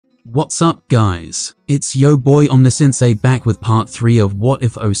What's up guys, it's yo boy Omnisensei back with part 3 of What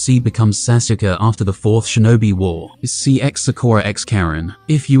If OC Becomes Sasuke After the 4th Shinobi War. See X Sakura X KARIN.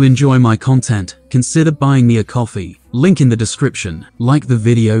 If you enjoy my content, consider buying me a coffee. Link in the description. Like the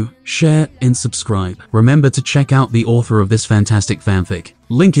video, share, and subscribe. Remember to check out the author of this fantastic fanfic.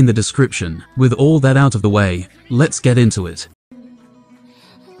 Link in the description. With all that out of the way, let's get into it.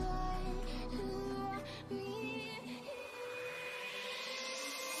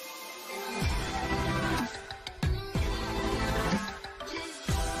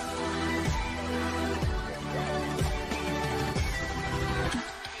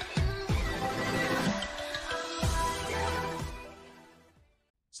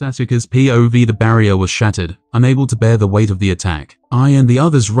 Sasuke's POV. The barrier was shattered, unable to bear the weight of the attack. I and the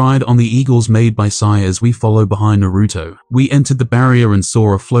others ride on the eagles made by Sai as we follow behind Naruto. We entered the barrier and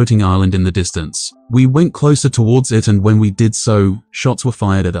saw a floating island in the distance. We went closer towards it, and when we did so, shots were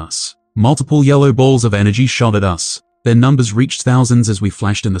fired at us. Multiple yellow balls of energy shot at us. Their numbers reached thousands as we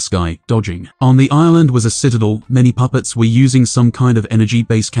flashed in the sky, dodging. On the island was a citadel. Many puppets were using some kind of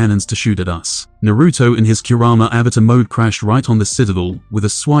energy-based cannons to shoot at us. Naruto in his Kurama avatar mode crashed right on the citadel. With a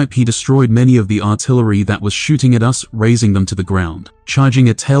swipe he destroyed many of the artillery that was shooting at us, razing them to the ground. Charging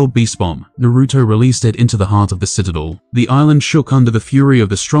a tailed beast bomb, Naruto released it into the heart of the citadel. The island shook under the fury of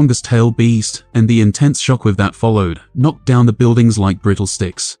the strongest tailed beast, and the intense shockwave that followed knocked down the buildings like brittle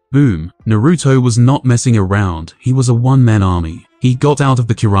sticks. Boom. Naruto was not messing around. He was a one-man army. He got out of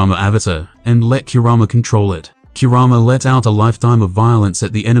the Kurama avatar and let Kurama control it. Kurama let out a lifetime of violence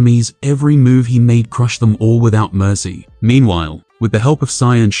at the enemies. Every move he made crushed them all without mercy. Meanwhile, with the help of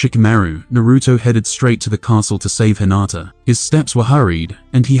Sai and Shikamaru, Naruto headed straight to the castle to save Hinata. His steps were hurried,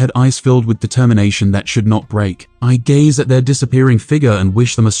 and he had eyes filled with determination that should not break. I gaze at their disappearing figure and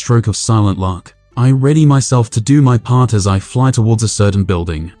wish them a stroke of silent luck. I ready myself to do my part as I fly towards a certain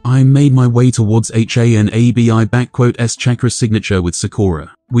building. I made my way towards HANABI_S chakra signature with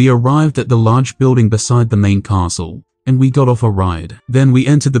Sakura. We arrived at the large building beside the main castle, and we got off a ride. Then we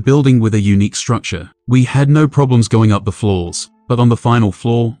entered the building with a unique structure. We had no problems going up the floors, but on the final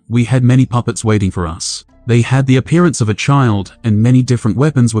floor, we had many puppets waiting for us. They had the appearance of a child, and many different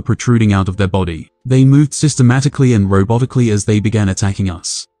weapons were protruding out of their body. They moved systematically and robotically as they began attacking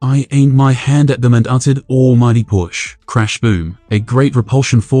us. I aimed my hand at them and uttered almighty push. Crash boom. A great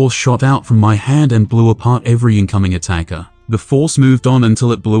repulsion force shot out from my hand and blew apart every incoming attacker. The force moved on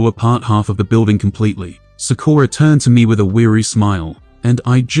until it blew apart half of the building completely. Sakura turned to me with a weary smile, and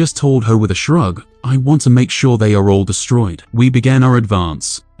I just told her with a shrug, I want to make sure they are all destroyed. We began our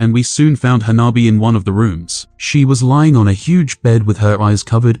advance, and we soon found Hanabi in one of the rooms. She was lying on a huge bed with her eyes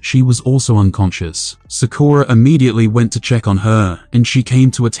covered. She was also unconscious. Sakura immediately went to check on her, and she came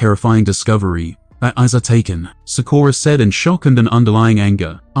to a terrifying discovery. That eyes are taken, Sakura said in shock and an underlying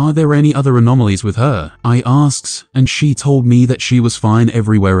anger. Are there any other anomalies with her? I asked, and she told me that she was fine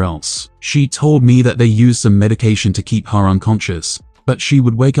everywhere else. She told me that they used some medication to keep her unconscious, but she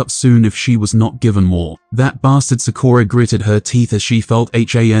would wake up soon if she was not given more. That bastard. Sakura gritted her teeth as she felt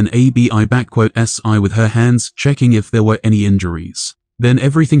HANABI_SI with her hands, checking if there were any injuries. Then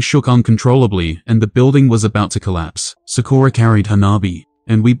everything shook uncontrollably, and the building was about to collapse. Sakura carried Hanabi,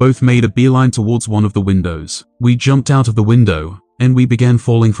 and we both made a beeline towards one of the windows. We jumped out of the window, and we began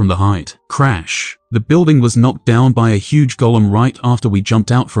falling from the height. Crash! The building was knocked down by a huge golem right after we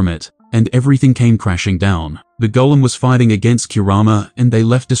jumped out from it, and everything came crashing down. The golem was fighting against Kurama, and they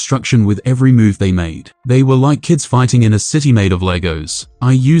left destruction with every move they made. They were like kids fighting in a city made of Legos.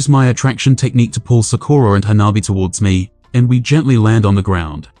 I used my attraction technique to pull Sakura and Hanabi towards me, and we gently land on the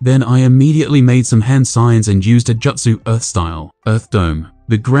ground. Then I immediately made some hand signs and used a jutsu earth style, earth dome.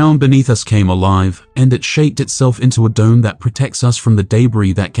 The ground beneath us came alive, and it shaped itself into a dome that protects us from the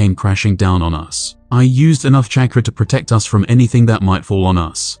debris that came crashing down on us. I used enough chakra to protect us from anything that might fall on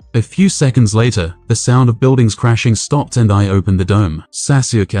us. A few seconds later, the sound of buildings crashing stopped and I opened the dome.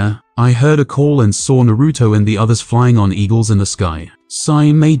 Sasuke, I heard a call and saw Naruto and the others flying on eagles in the sky.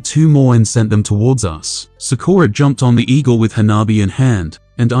 Sai made 2 more and sent them towards us. Sakura jumped on the eagle with Hanabi in hand,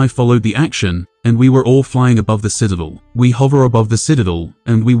 and I followed the action, and we were all flying above the citadel. We hover above the citadel,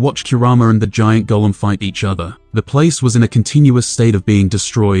 and we watch Kurama and the giant golem fight each other. The place was in a continuous state of being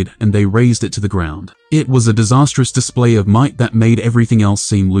destroyed, and they razed it to the ground. It was a disastrous display of might that made everything else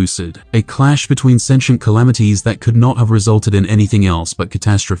seem lucid. A clash between sentient calamities that could not have resulted in anything else but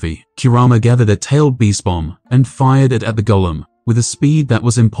catastrophe. Kurama gathered a tailed beast bomb, and fired it at the golem, with a speed that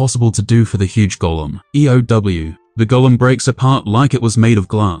was impossible to do for the huge golem. EOW. The golem breaks apart like it was made of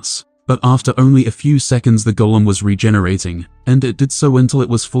glass, but after only a few seconds the golem was regenerating, and it did so until it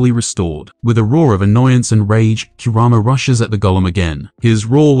was fully restored. With a roar of annoyance and rage, Kurama rushes at the golem again. His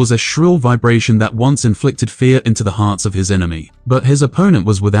roar was a shrill vibration that once inflicted fear into the hearts of his enemy. But his opponent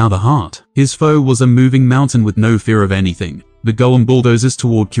was without a heart. His foe was a moving mountain with no fear of anything. The golem bulldozes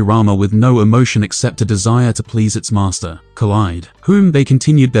toward Kurama with no emotion except a desire to please its master, Collide, whom they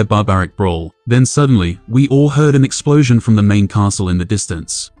continued their barbaric brawl. Then suddenly, we all heard an explosion from the main castle in the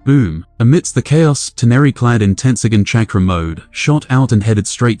distance. Boom! Amidst the chaos, Toneri, clad in Tensogen chakra mode, shot out and headed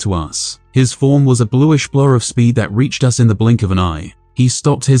straight to us. His form was a bluish blur of speed that reached us in the blink of an eye. He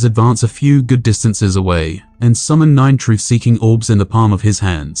stopped his advance a few good distances away, and summoned 9 truth-seeking orbs in the palm of his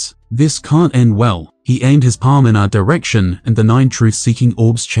hands. This can't end well. He aimed his palm in our direction, and the 9 truth-seeking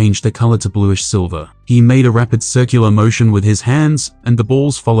orbs changed their color to bluish silver. He made a rapid circular motion with his hands, and the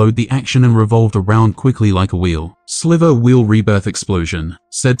balls followed the action and revolved around quickly like a wheel. Sliver wheel rebirth explosion,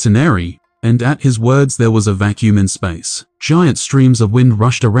 said Toneri, and at his words there was a vacuum in space. Giant streams of wind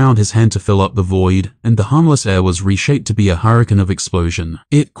rushed around his hand to fill up the void, and the harmless air was reshaped to be a hurricane of explosion.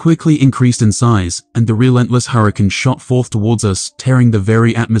 It quickly increased in size, and the relentless hurricane shot forth towards us, tearing the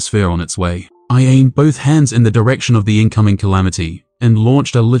very atmosphere on its way. I aimed both hands in the direction of the incoming calamity, and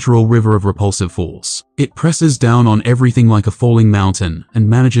launched a literal river of repulsive force. It presses down on everything like a falling mountain, and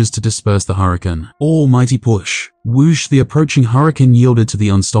manages to disperse the hurricane. Almighty push. Whoosh! The approaching hurricane yielded to the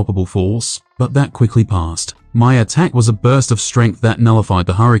unstoppable force, but that quickly passed. My attack was a burst of strength that nullified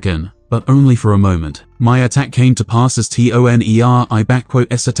the hurricane, but only for a moment. My attack came to pass as S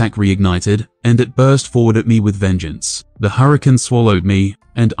attack reignited, and it burst forward at me with vengeance. The hurricane swallowed me,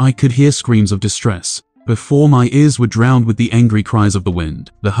 and I could hear screams of distress. Before my ears were drowned with the angry cries of the wind.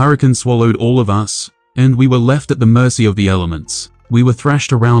 The hurricane swallowed all of us, and we were left at the mercy of the elements. We were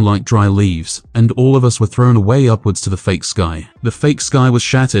thrashed around like dry leaves, and all of us were thrown away upwards to the fake sky. The fake sky was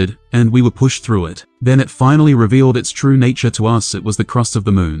shattered, and we were pushed through it. Then it finally revealed its true nature to us. It was the crust of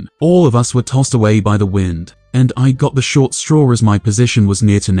the moon. All of us were tossed away by the wind, and I got the short straw as my position was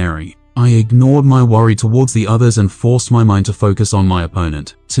near Toneri. I ignored my worry towards the others and forced my mind to focus on my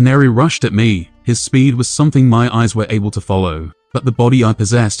opponent. Toneri rushed at me. His speed was something my eyes were able to follow, but the body I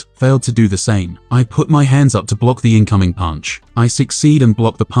possessed failed to do the same. I put my hands up to block the incoming punch. I succeed and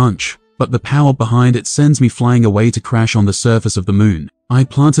block the punch, but the power behind it sends me flying away to crash on the surface of the moon. I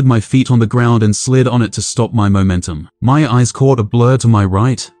planted my feet on the ground and slid on it to stop my momentum. My eyes caught a blur to my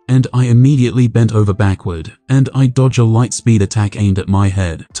right, and I immediately bent over backward, and I dodged a light speed attack aimed at my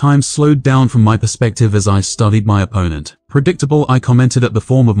head. Time slowed down from my perspective as I studied my opponent. Predictable, I commented at the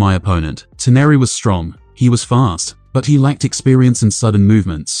form of my opponent. Toneri was strong, he was fast, but he lacked experience in sudden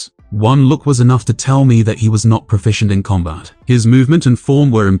movements. One look was enough to tell me that he was not proficient in combat. His movement and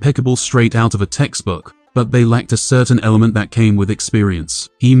form were impeccable straight out of a textbook, but they lacked a certain element that came with experience.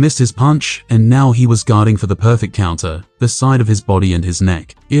 He missed his punch, and now he was guarding for the perfect counter, the side of his body and his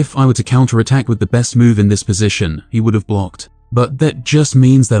neck. If I were to counterattack with the best move in this position, he would have blocked. But that just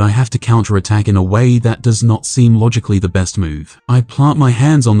means that I have to counterattack in a way that does not seem logically the best move. I plant my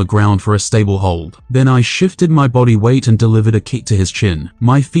hands on the ground for a stable hold. Then I shifted my body weight and delivered a kick to his chin.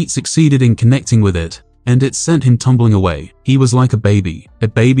 My feet succeeded in connecting with it, and it sent him tumbling away. He was like a baby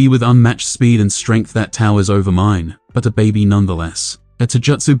with unmatched speed and strength that towers over mine, but a baby nonetheless. A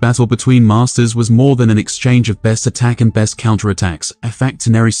Taijutsu battle between masters was more than an exchange of best attack and best counterattacks, a fact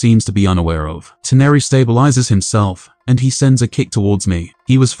Toneri seems to be unaware of. Toneri stabilizes himself, and he sends a kick towards me.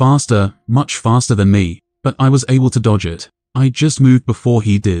 He was faster, much faster than me, but I was able to dodge it. I just moved before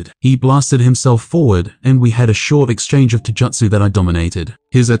he did. He blasted himself forward, and we had a short exchange of Taijutsu that I dominated.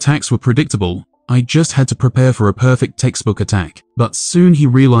 His attacks were predictable. I just had to prepare for a perfect textbook attack. But soon he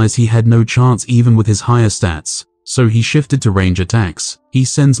realized he had no chance even with his higher stats. So he shifted to range attacks. He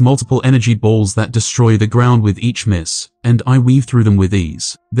sends multiple energy balls that destroy the ground with each miss, and I weave through them with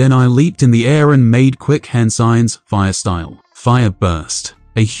ease. Then I leaped in the air and made quick hand signs, fire style. Fire burst.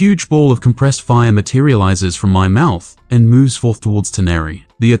 A huge ball of compressed fire materializes from my mouth and moves forth towards Toneri.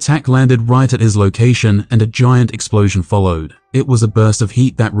 The attack landed right at his location and a giant explosion followed. It was a burst of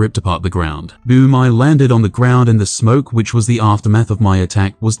heat that ripped apart the ground. Boom! I landed on the ground and the smoke, which was the aftermath of my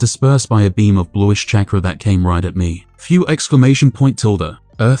attack, was dispersed by a beam of bluish chakra that came right at me. Few exclamation point tilde.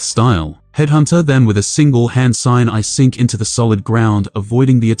 Earth style. Headhunter. Then with a single hand sign I sink into the solid ground,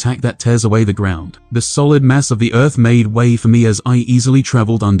 avoiding the attack that tears away the ground. The solid mass of the earth made way for me as I easily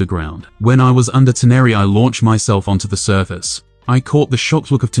traveled underground. When I was under Toneri I launched myself onto the surface. I caught the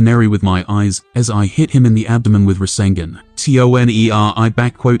shocked look of Toneri with my eyes as I hit him in the abdomen with Rasengan. Toneri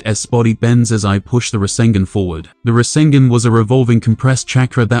backquote S body bends as I push the Rasengan forward. The Rasengan was a revolving compressed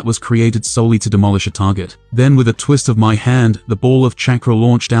chakra that was created solely to demolish a target. Then with a twist of my hand, the ball of chakra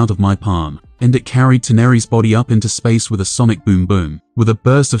launched out of my palm, and it carried Toneri's body up into space with a sonic boom boom. With a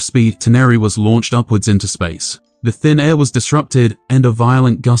burst of speed, Toneri was launched upwards into space. The thin air was disrupted, and a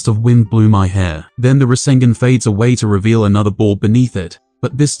violent gust of wind blew my hair. Then the Rasengan fades away to reveal another ball beneath it,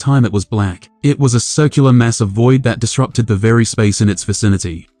 but this time it was black. It was a circular mass of void that disrupted the very space in its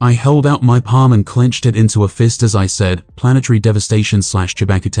vicinity. I held out my palm and clenched it into a fist as I said, "Planetary devastation /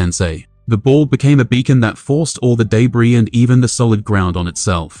 Chibaku Tensei." The ball became a beacon that forced all the debris and even the solid ground on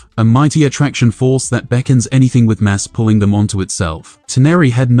itself. A mighty attraction force that beckons anything with mass pulling them onto itself.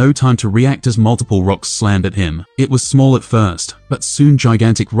 Toneri had no time to react as multiple rocks slammed at him. It was small at first, but soon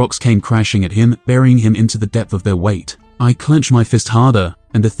gigantic rocks came crashing at him, burying him into the depth of their weight. I clenched my fist harder,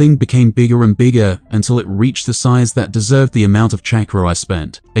 and the thing became bigger and bigger until it reached the size that deserved the amount of chakra I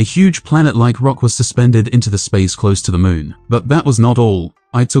spent. A huge planet-like rock was suspended into the space close to the moon. But that was not all.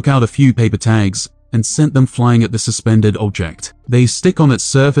 I took out a few paper tags and sent them flying at the suspended object. They stick on its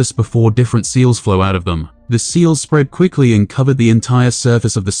surface before different seals flow out of them. The seals spread quickly and covered the entire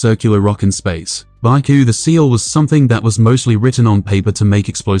surface of the circular rock in space. Baiku, the seal, was something that was mostly written on paper to make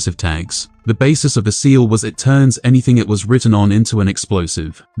explosive tags. The basis of the seal was it turns anything it was written on into an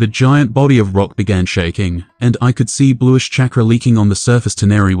explosive. The giant body of rock began shaking, and I could see bluish chakra leaking on the surface.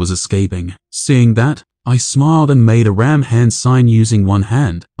 Toneri was escaping. Seeing that, I smiled and made a ram hand sign using one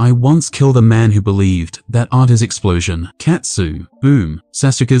hand. I once killed a man who believed that art is explosion. Katsu. Boom.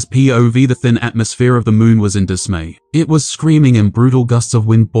 Sasuke's POV. The thin atmosphere of the moon was in dismay. It was screaming and brutal gusts of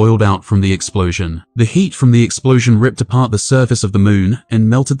wind boiled out from the explosion. The heat from the explosion ripped apart the surface of the moon and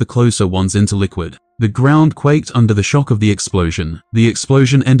melted the closer ones into liquid. The ground quaked under the shock of the explosion. The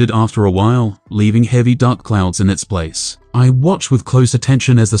explosion ended after a while, leaving heavy dark clouds in its place. I watched with close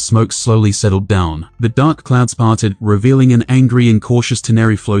attention as the smoke slowly settled down. The dark clouds parted, revealing an angry and cautious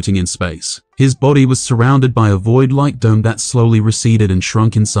Toneri floating in space. His body was surrounded by a void-like dome that slowly receded and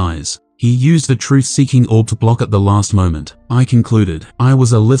shrunk in size. He used the truth-seeking orb to block at the last moment. I concluded. I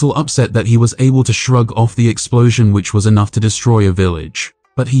was a little upset that he was able to shrug off the explosion, which was enough to destroy a village.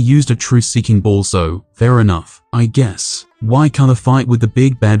 But he used a truth-seeking ball, so fair enough, I guess. Why can't a fight with the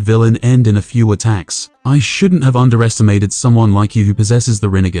big bad villain end in a few attacks? I shouldn't have underestimated someone like you who possesses the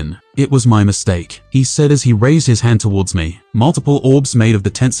Rinnegan. It was my mistake, he said as he raised his hand towards me. Multiple orbs made of the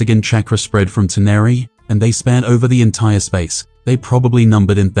Tensogen chakra spread from Toneri, and they span over the entire space. They probably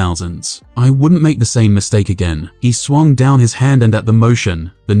numbered in thousands. I wouldn't make the same mistake again. He swung down his hand, and at the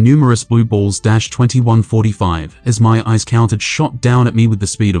motion, the numerous blue balls -2145 as my eyes counted shot down at me with the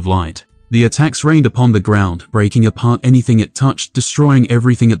speed of light. The attacks rained upon the ground, breaking apart anything it touched, destroying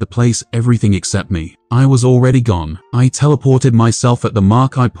everything at the place, everything except me. I was already gone. I teleported myself at the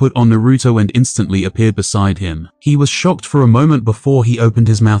mark I put on Naruto and instantly appeared beside him. He was shocked for a moment before he opened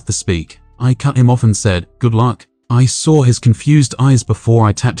his mouth to speak. I cut him off and said, "Good luck." I saw his confused eyes before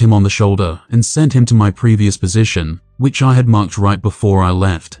I tapped him on the shoulder and sent him to my previous position, which I had marked right before I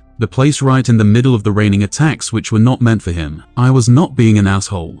left. The place right in the middle of the raining attacks, which were not meant for him. I was not being an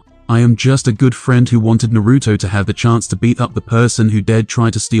asshole. I am just a good friend who wanted Naruto to have the chance to beat up the person who dared try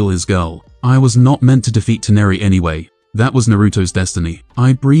to steal his girl. I was not meant to defeat Toneri anyway. That was Naruto's destiny.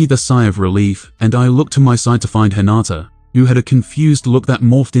 I breathed a sigh of relief, and I looked to my side to find Hinata, who had a confused look that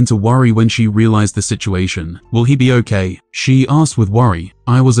morphed into worry when she realized the situation. "Will he be okay?" she asked with worry.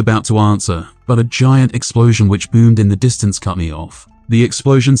 I was about to answer, but a giant explosion which boomed in the distance cut me off. The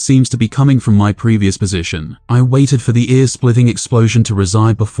explosion seems to be coming from my previous position. I waited for the ear-splitting explosion to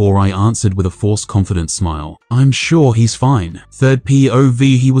reside before I answered with a forced confident smile. "I'm sure he's fine." Third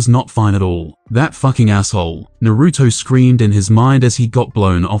POV. He was not fine at all. That fucking asshole. Naruto screamed in his mind as he got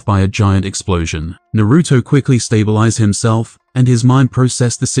blown off by a giant explosion. Naruto quickly stabilized himself, and his mind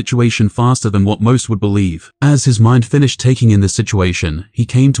processed the situation faster than what most would believe. As his mind finished taking in the situation, he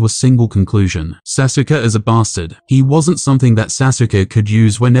came to a single conclusion. Sasuke is a bastard. He wasn't something that Sasuke could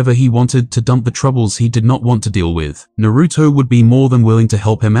use whenever he wanted to dump the troubles he did not want to deal with. Naruto would be more than willing to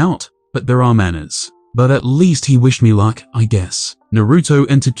help him out, but there are manners. But at least he wished me luck, I guess. Naruto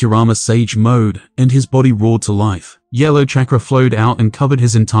entered Kurama Sage mode, and his body roared to life. Yellow chakra flowed out and covered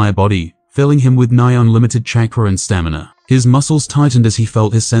his entire body, filling him with nigh unlimited chakra and stamina. His muscles tightened as he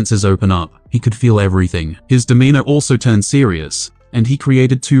felt his senses open up. He could feel everything. His demeanor also turned serious, and he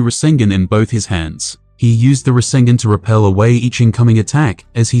created two Rasengan in both his hands. He used the Rasengan to repel away each incoming attack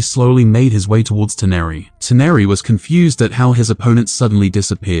as he slowly made his way towards Toneri. Toneri was confused at how his opponent suddenly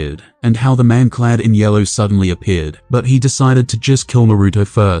disappeared, and how the man clad in yellow suddenly appeared, but he decided to just kill Naruto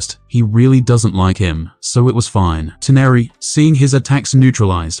first. He really doesn't like him, so it was fine. Toneri, seeing his attacks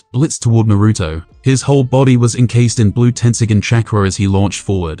neutralized, blitzed toward Naruto. His whole body was encased in blue Tensegan chakra as he launched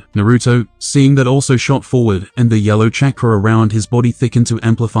forward. Naruto, seeing that, also shot forward, and the yellow chakra around his body thickened to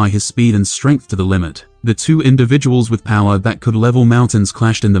amplify his speed and strength to the limit. The two individuals with power that could level mountains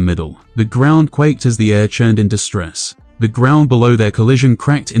clashed in the middle. The ground quaked as the air churned in distress. The ground below their collision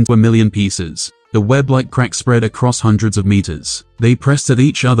cracked into a million pieces. The web-like crack spread across hundreds of meters. They pressed at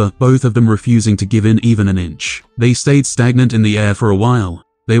each other, both of them refusing to give in even an inch. They stayed stagnant in the air for a while.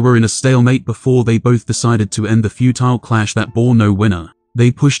 They were in a stalemate before they both decided to end the futile clash that bore no winner. They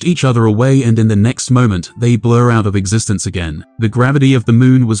pushed each other away, and in the next moment, they blur out of existence again. The gravity of the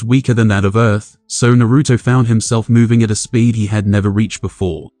moon was weaker than that of Earth, so Naruto found himself moving at a speed he had never reached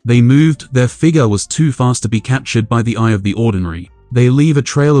before. They moved, their figure was too fast to be captured by the eye of the ordinary. They leave a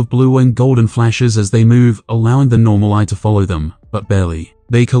trail of blue and golden flashes as they move, allowing the normal eye to follow them, but barely.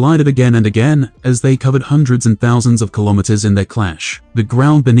 They collided again and again, as they covered hundreds and thousands of kilometers in their clash. The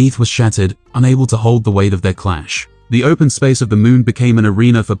ground beneath was shattered, unable to hold the weight of their clash. The open space of the moon became an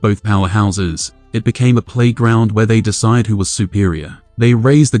arena for both powerhouses. It became a playground where they decide who was superior. They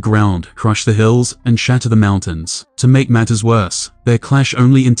raze the ground, crush the hills, and shatter the mountains. To make matters worse, their clash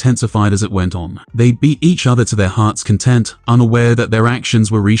only intensified as it went on. They beat each other to their heart's content, unaware that their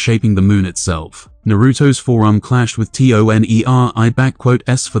actions were reshaping the moon itself. Naruto's forearm clashed with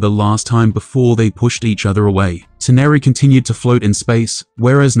Toneri for the last time before they pushed each other away. Toneri continued to float in space,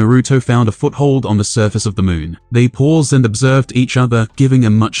 whereas Naruto found a foothold on the surface of the moon. They paused and observed each other, giving a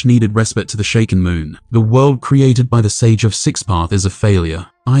much-needed respite to the shaken moon. The world created by the Sage of Six Path is a failure.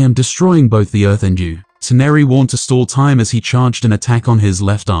 I am destroying both the earth and you. Toneri warned to stall time as he charged an attack on his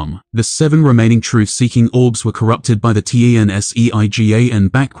left arm. The 7 remaining truth-seeking orbs were corrupted by the TENSEIGA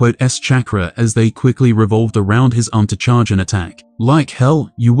and S chakra as they quickly revolved around his arm to charge an attack. Like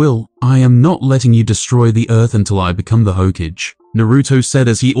hell, you will. I am not letting you destroy the earth until I become the Hokage, Naruto said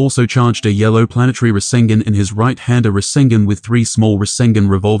as he also charged a yellow planetary Rasengan in his right hand, a Rasengan with 3 small Rasengan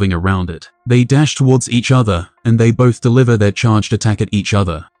revolving around it. They dash towards each other, and they both deliver their charged attack at each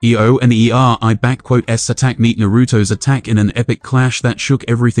other. EONERI attack meet Naruto's attack in an epic clash that shook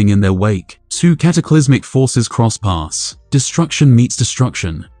everything in their wake. 2 cataclysmic forces cross paths. Destruction meets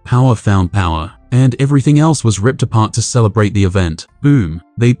destruction. Power found power. And everything else was ripped apart to celebrate the event. Boom.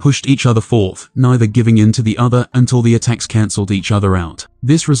 They pushed each other forth, neither giving in to the other until the attacks cancelled each other out.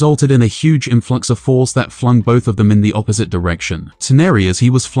 This resulted in a huge influx of force that flung both of them in the opposite direction. Toneri, as he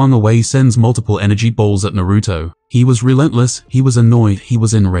was flung away, sends multiple energy balls at Naruto. He was relentless, he was annoyed, he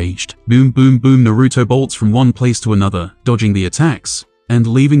was enraged. Boom boom boom, Naruto bolts from one place to another, dodging the attacks, and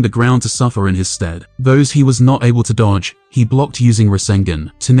leaving the ground to suffer in his stead. Those he was not able to dodge, he blocked using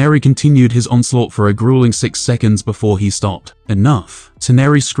Rasengan. Toneri continued his onslaught for a grueling 6 seconds before he stopped. Enough.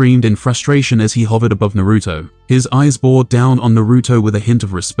 Toneri screamed in frustration as he hovered above Naruto. His eyes bore down on Naruto with a hint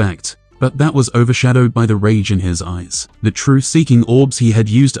of respect, but that was overshadowed by the rage in his eyes. The truth-seeking orbs he had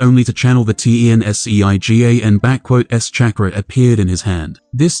used only to channel the TENSEIGA and S chakra appeared in his hand.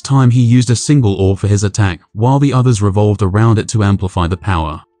 This time he used a single orb for his attack, while the others revolved around it to amplify the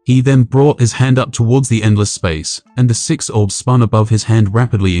power. He then brought his hand up towards the endless space, and the 6 orbs spun above his hand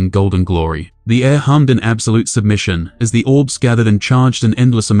rapidly in golden glory. The air hummed in absolute submission as the orbs gathered and charged an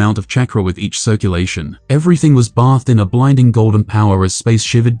endless amount of chakra with each circulation. Everything was bathed in a blinding golden power as space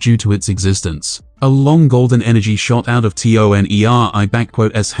shivered due to its existence. A long golden energy shot out of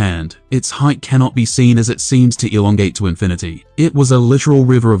Toneri's hand. Its height cannot be seen as it seems to elongate to infinity. It was a literal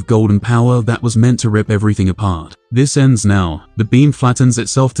river of golden power that was meant to rip everything apart. This ends now. The beam flattens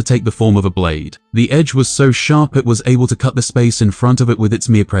itself to take the form of a blade. The edge was so sharp it was able to cut the space in front of it with its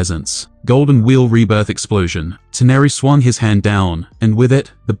mere presence. Golden wheel rebirth explosion. Toneri swung his hand down, and with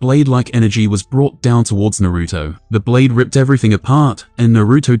it, the blade-like energy was brought down towards Naruto. The blade ripped everything apart, and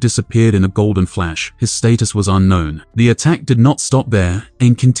Naruto disappeared in a golden flash. His status was unknown. The attack did not stop there,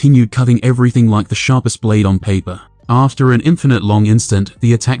 and continued cutting everything like the sharpest blade on paper. After an infinite long instant,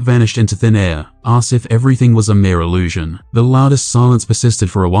 the attack vanished into thin air, as if everything was a mere illusion. The loudest silence persisted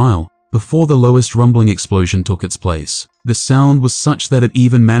for a while, before the lowest rumbling explosion took its place. The sound was such that it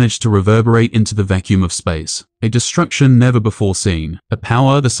even managed to reverberate into the vacuum of space. A destruction never before seen. A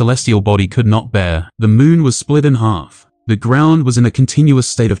power the celestial body could not bear. The moon was split in half. The ground was in a continuous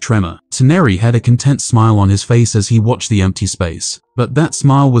state of tremor. Taneri had a content smile on his face as he watched the empty space. But that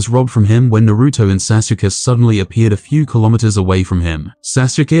smile was robbed from him when Naruto and Sasuke suddenly appeared a few kilometers away from him.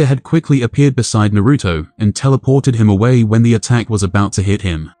 Sasuke had quickly appeared beside Naruto and teleported him away when the attack was about to hit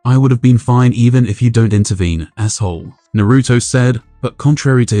him. "I would have been fine even if you don't intervene, asshole," Naruto said, but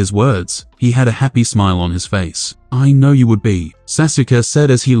contrary to his words, he had a happy smile on his face. "I know you would be," Sasuke said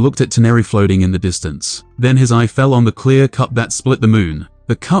as he looked at Taneri floating in the distance. Then his eye fell on the clear cut that split the moon.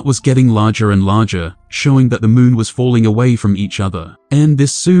 The cut was getting larger and larger, showing that the moon was falling away from each other. "End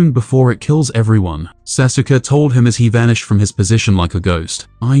this soon before it kills everyone," Sasuke told him as he vanished from his position like a ghost.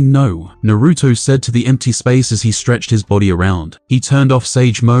 "I know," Naruto said to the empty space as he stretched his body around. He turned off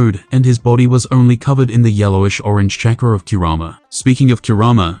Sage mode, and his body was only covered in the yellowish-orange chakra of Kurama. Speaking of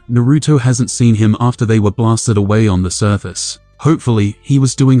Kurama, Naruto hasn't seen him after they were blasted away on the surface. Hopefully, he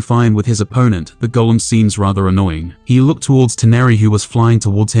was doing fine with his opponent. The golem seems rather annoying. He looked towards Taneri who was flying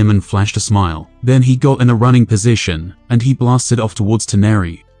towards him and flashed a smile. Then he got in a running position, and he blasted off towards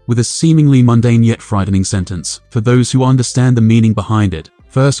Taneri, with a seemingly mundane yet frightening sentence. For those who understand the meaning behind it,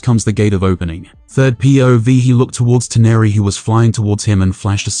 first comes the gate of opening. Third POV, he looked towards Taneri who was flying towards him and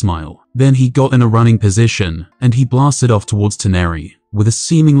flashed a smile. Then he got in a running position, and he blasted off towards Taneri, with a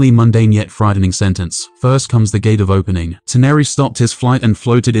seemingly mundane yet frightening sentence. First comes the gate of opening. Taneri stopped his flight and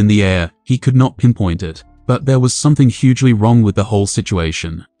floated in the air. He could not pinpoint it, but there was something hugely wrong with the whole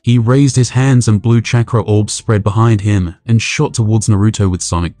situation. He raised his hands and blue chakra orbs spread behind him and shot towards Naruto with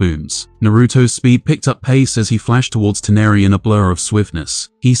sonic booms. Naruto's speed picked up pace as he flashed towards Taneri in a blur of swiftness.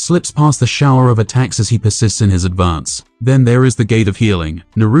 He slips past the shower of attacks as he persists in his advance. Then there is the gate of healing,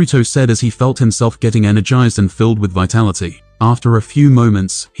 Naruto said as he felt himself getting energized and filled with vitality. After a few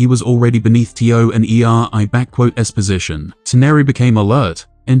moments, he was already beneath TO and ERI position. Taneri became alert,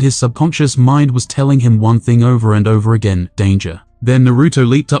 and his subconscious mind was telling him one thing over and over again: danger. Then Naruto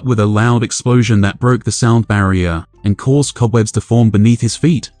leaped up with a loud explosion that broke the sound barrier and caused cobwebs to form beneath his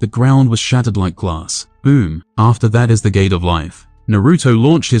feet. The ground was shattered like glass. Boom. After that is the gate of life. Naruto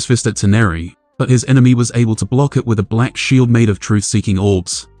launched his fist at Taneri, but his enemy was able to block it with a black shield made of truth-seeking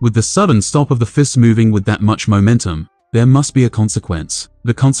orbs. With the sudden stop of the fist moving with that much momentum, there must be a consequence.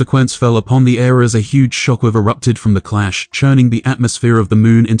 The consequence fell upon the air as a huge shockwave erupted from the clash, churning the atmosphere of the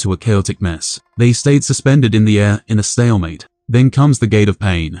moon into a chaotic mess. They stayed suspended in the air in a stalemate. Then comes the gate of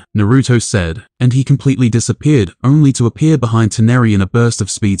pain, Naruto said, and he completely disappeared, only to appear behind Taneri in a burst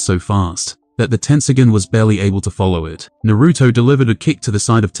of speed so fast that the Tensogun was barely able to follow it. Naruto delivered a kick to the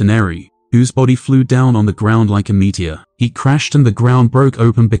side of Taneri, whose body flew down on the ground like a meteor. He crashed and the ground broke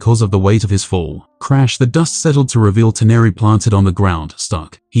open because of the weight of his fall. Crash, the dust settled to reveal Taneri planted on the ground,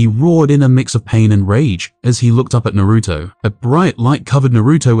 stuck. He roared in a mix of pain and rage as he looked up at Naruto. A bright light covered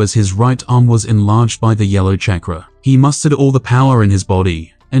Naruto as his right arm was enlarged by the yellow chakra. He mustered all the power in his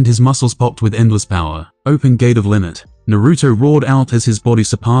body, and his muscles popped with endless power. Open gate of limit. Naruto roared out as his body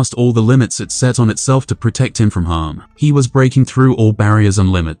surpassed all the limits it set on itself to protect him from harm. He was breaking through all barriers and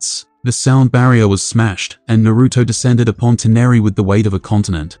limits. The sound barrier was smashed, and Naruto descended upon Taneri with the weight of a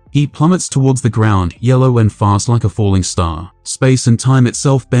continent. He plummets towards the ground, yellow and fast like a falling star. Space and time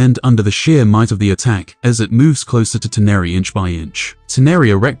itself bend under the sheer might of the attack as it moves closer to Taneri inch by inch. Taneri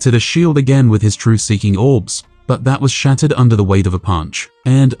erected a shield again with his truth-seeking orbs, but that was shattered under the weight of a punch.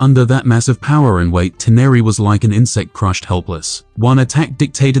 And under that massive power and weight, Taneri was like an insect crushed helpless. One attack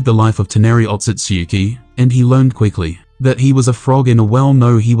dictated the life of Taneri Otsutsuki, and he learned quickly that he was a frog in a well.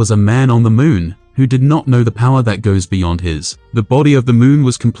 No, he was a man on the moon who did not know the power that goes beyond his. The body of the moon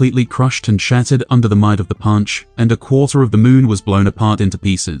was completely crushed and shattered under the might of the punch, and a quarter of the moon was blown apart into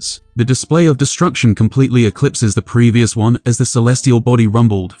pieces. The display of destruction completely eclipses the previous one as the celestial body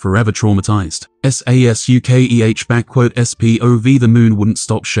rumbled, forever traumatized. SASUKEH SPOV. The moon wouldn't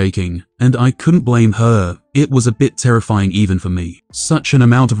stop shaking, and I couldn't blame her. It was a bit terrifying even for me. Such an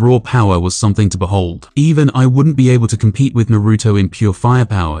amount of raw power was something to behold. Even I wouldn't be able to compete with Naruto in pure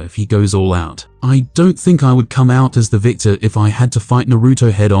firepower if he goes all out. I don't think I would come out as the victor if I had to fight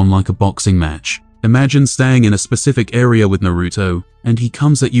Naruto head-on like a boxing match. Imagine staying in a specific area with Naruto, and he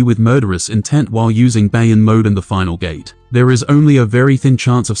comes at you with murderous intent while using Baiyan mode in the final gate. There is only a very thin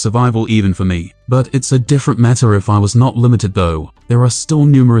chance of survival even for me. But it's a different matter if I was not limited though. There are still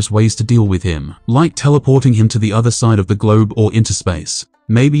numerous ways to deal with him, like teleporting him to the other side of the globe or into space.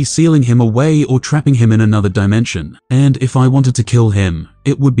 Maybe sealing him away or trapping him in another dimension. And if I wanted to kill him,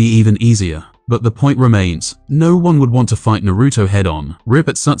 it would be even easier. But the point remains, no one would want to fight Naruto head-on. Rip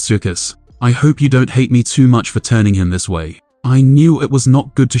at Satsukas. I hope you don't hate me too much for turning him this way. I knew it was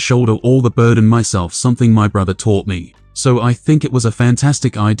not good to shoulder all the burden myself, something my brother taught me. So I think it was a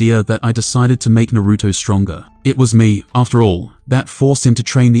fantastic idea that I decided to make Naruto stronger. It was me, after all, that forced him to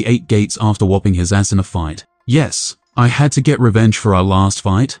train the 8 gates after whopping his ass in a fight. Yes, I had to get revenge for our last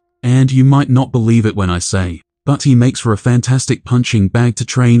fight, and you might not believe it when I say, but he makes for a fantastic punching bag to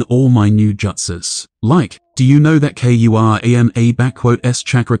train all my new jutsus. Like, do you know that KURAMA_S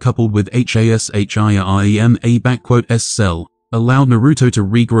chakra coupled with HASHIREMA_S cell allowed Naruto to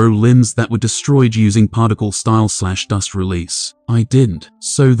regrow limbs that were destroyed using particle style/dust release? I didn't.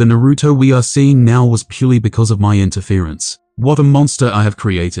 So the Naruto we are seeing now was purely because of my interference. What a monster I have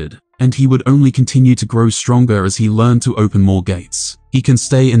created. And he would only continue to grow stronger as he learned to open more gates. He can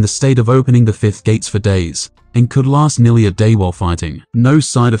stay in the state of opening the 5th gates for days, and could last nearly a day while fighting. No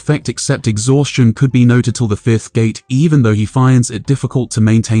side effect except exhaustion could be noted till the 5th gate, even though he finds it difficult to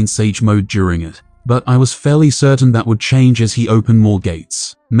maintain Sage mode during it. But I was fairly certain that would change as he opened more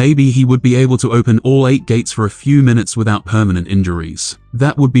gates. Maybe he would be able to open all 8 gates for a few minutes without permanent injuries.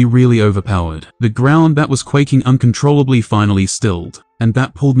 That would be really overpowered. The ground that was quaking uncontrollably finally stilled, and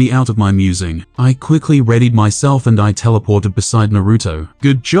that pulled me out of my musing. I quickly readied myself and I teleported beside Naruto.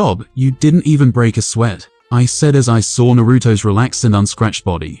 Good job, you didn't even break a sweat, I said as I saw Naruto's relaxed and unscratched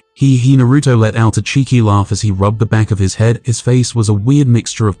body. Naruto let out a cheeky laugh as he rubbed the back of his head. His face was a weird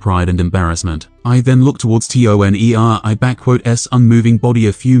mixture of pride and embarrassment. I then looked towards TONERI_S unmoving body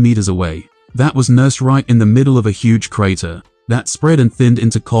a few meters away. That was nursed right in the middle of a huge crater that spread and thinned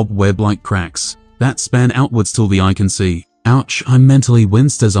into cobweb-like cracks that span outwards till the eye can see. Ouch, I mentally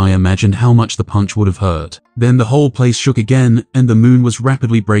winced as I imagined how much the punch would have hurt. Then the whole place shook again, and the moon was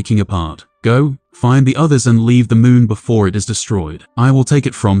rapidly breaking apart. Go, find the others and leave the moon before it is destroyed. I will take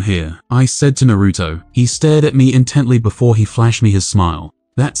it from here, I said to Naruto. He stared at me intently before he flashed me his smile.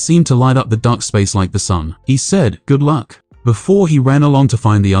 That seemed to light up the dark space like the sun. He said, good luck, before he ran along to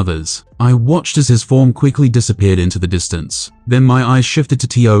find the others. I watched as his form quickly disappeared into the distance. Then my eyes shifted to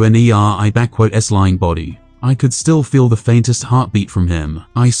TONERI_S lying body. I could still feel the faintest heartbeat from him.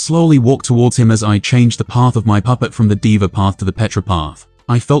 I slowly walked towards him as I changed the path of my puppet from the Diva path to the Petra path.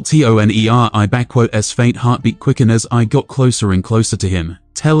 I felt TONERI_S faint heartbeat quicken as I got closer and closer to him,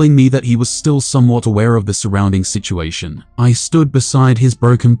 telling me that he was still somewhat aware of the surrounding situation. I stood beside his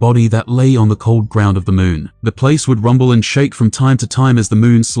broken body that lay on the cold ground of the moon. The place would rumble and shake from time to time as the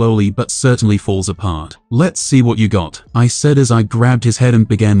moon slowly but certainly falls apart. Let's see what you got, I said as I grabbed his head and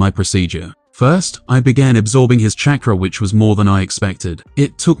began my procedure. First, I began absorbing his chakra, which was more than I expected.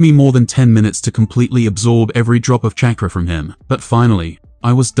 It took me more than 10 minutes to completely absorb every drop of chakra from him. But finally,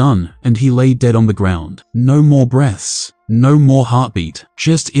 I was done, and he lay dead on the ground. No more breaths. No more heartbeat.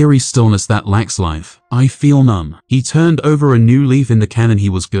 Just eerie stillness that lacks life. I feel numb. He turned over a new leaf in the canon. He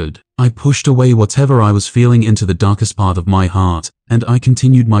was good. I pushed away whatever I was feeling into the darkest part of my heart, and I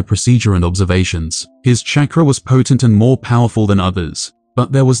continued my procedure and observations. His chakra was potent and more powerful than others,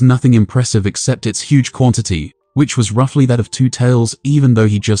 but there was nothing impressive except its huge quantity, which was roughly that of 2 tails, even though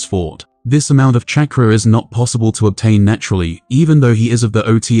he just fought. This amount of chakra is not possible to obtain naturally, even though he is of the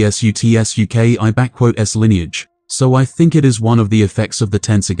OTSUTSUKI_S lineage. So I think it is one of the effects of the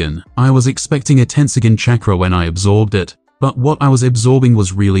Tensogen. I was expecting a Tensogen chakra when I absorbed it, but what I was absorbing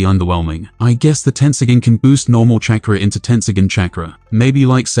was really underwhelming. I guess the Tensogen can boost normal chakra into Tensogen chakra, maybe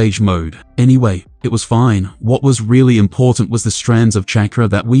like Sage mode. Anyway, it was fine. What was really important was the strands of chakra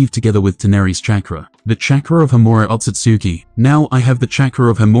that weave together with Toneri's chakra. The chakra of Homura Otsutsuki. Now I have the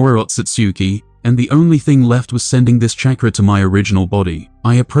chakra of Homura Otsutsuki, and the only thing left was sending this chakra to my original body.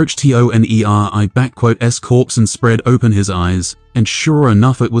 I approached TONERI_S corpse and spread open his eyes, and sure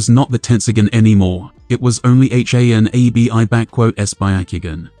enough it was not the Tensogen anymore. It was only HANABI_S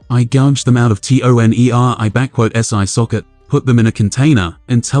Byakugan. I gouged them out of TONERI_S eye socket, put them in a container,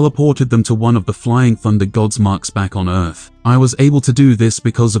 and teleported them to one of the Flying Thunder God's marks back on Earth. I was able to do this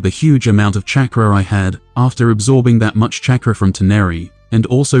because of the huge amount of chakra I had after absorbing that much chakra from Toneri, and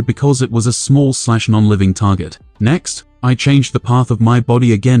also because it was a small/non-living target. Next, I changed the path of my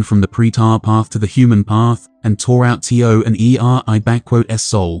body again from the Pretar path to the human path, and tore out TONERI_S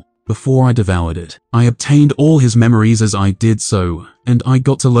soul before I devoured it. I obtained all his memories as I did so, and I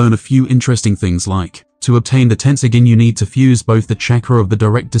got to learn a few interesting things like, to obtain the Tensogen you need to fuse both the chakra of the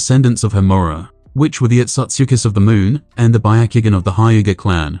direct descendants of Homura, which were the Otsutsuki of the moon, and the Byakugan of the Hyuga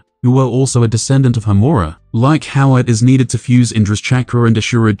clan, who were also a descendant of Homura. Like how it is needed to fuse Indra's chakra and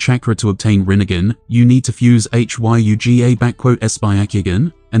Ashura chakra to obtain Rinnegan, you need to fuse HYUGA_S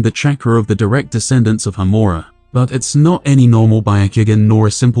Byakugan, and the chakra of the direct descendants of Homura. But it's not any normal Byakugan nor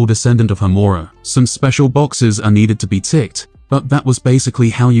a simple descendant of Homura. Some special boxes are needed to be ticked, but that was basically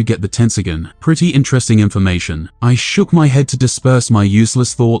how you get the Tensogen. Pretty interesting information. I shook my head to disperse my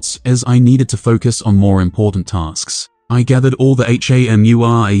useless thoughts as I needed to focus on more important tasks. I gathered all the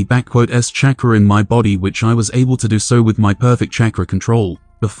HAMURA chakra in my body, which I was able to do so with my perfect chakra control,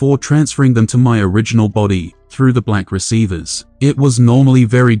 before transferring them to my original body through the black receivers. It was normally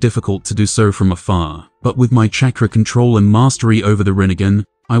very difficult to do so from afar, but with my chakra control and mastery over the Rinnegan,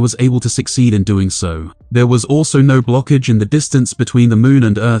 I was able to succeed in doing so. There was also no blockage in the distance between the moon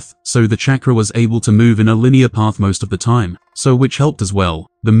and Earth, so the chakra was able to move in a linear path most of the time, so which helped as well.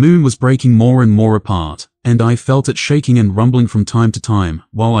 The moon was breaking more and more apart, and I felt it shaking and rumbling from time to time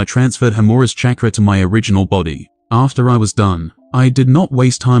while I transferred Hamura's chakra to my original body. After I was done, I did not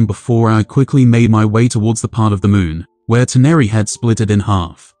waste time before I quickly made my way towards the part of the moon where Toneri had split it in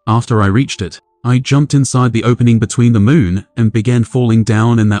half. After I reached it, I jumped inside the opening between the moon and began falling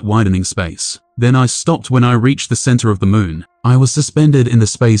down in that widening space. Then I stopped when I reached the center of the moon. I was suspended in the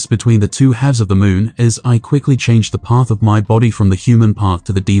space between the two halves of the moon as I quickly changed the path of my body from the human path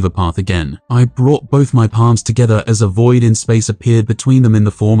to the diva path again. I brought both my palms together as a void in space appeared between them in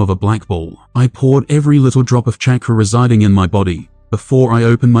the form of a black ball. I poured every little drop of chakra residing in my body before I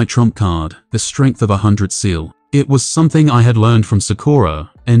opened my trump card, the Strength of 100 seal. It was something I had learned from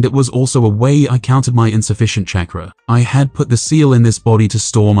Sakura, and it was also a way I counted my insufficient chakra. I had put the seal in this body to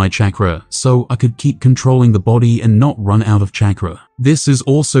store my chakra, so I could keep controlling the body and not run out of chakra. This is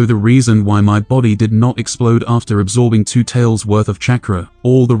also the reason why my body did not explode after absorbing 2 tails worth of chakra.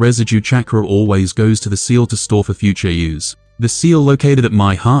 All the residue chakra always goes to the seal to store for future use. The seal located at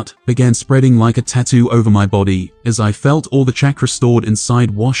my heart began spreading like a tattoo over my body as I felt all the chakra stored inside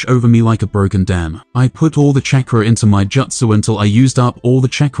wash over me like a broken dam. I put all the chakra into my jutsu until I used up all the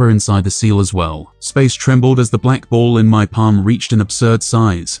chakra inside the seal as well. Space trembled as the black ball in my palm reached an absurd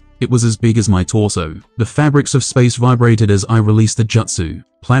size. It was as big as my torso. The fabrics of space vibrated as I released the jutsu.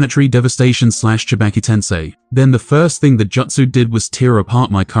 Planetary devastation / Chibaki Tensei. Then the first thing the jutsu did was tear apart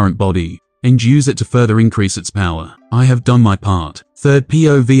my current body and use it to further increase its power. I have done my part. Third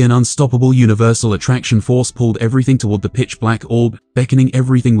POV, an unstoppable universal attraction force pulled everything toward the pitch black orb, beckoning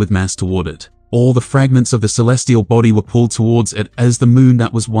everything with mass toward it. All the fragments of the celestial body were pulled towards it as the moon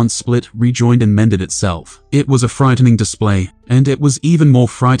that was once split rejoined and mended itself. It was a frightening display, and it was even more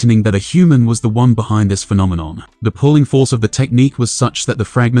frightening that a human was the one behind this phenomenon. The pulling force of the technique was such that the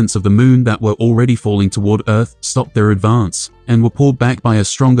fragments of the moon that were already falling toward Earth stopped their advance and were pulled back by a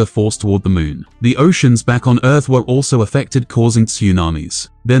stronger force toward the moon. The oceans back on Earth were also affected, causing tsunamis.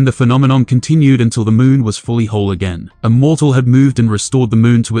 Then the phenomenon continued until the moon was fully whole again. A mortal had moved and restored the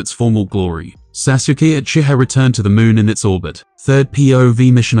moon to its former glory. Sasuke Uchiha returned to the moon in its orbit. Third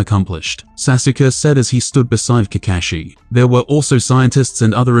POV, mission accomplished, Sasuke said as he stood beside Kakashi. There were also scientists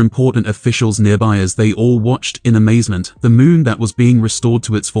and other important officials nearby as they all watched in amazement the moon that was being restored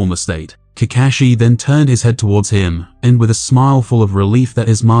to its former state. Kakashi then turned his head towards him, and with a smile full of relief that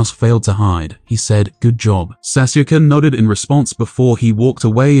his mask failed to hide, he said, "Good job." Sasuke nodded in response before he walked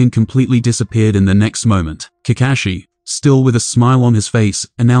away and completely disappeared in the next moment. Kakashi, still with a smile on his face,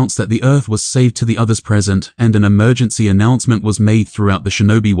 announced that the Earth was saved to the others present, and an emergency announcement was made throughout the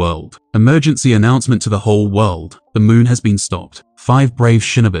Shinobi world. Emergency announcement to the whole world. The moon has been stopped. 5 brave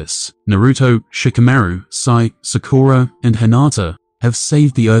Shinobis, Naruto, Shikamaru, Sai, Sakura, and Hinata, have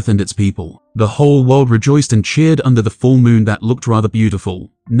saved the Earth and its people. The whole world rejoiced and cheered under the full moon that looked rather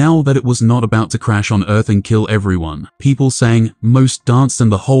beautiful, now that it was not about to crash on Earth and kill everyone. People sang, most danced,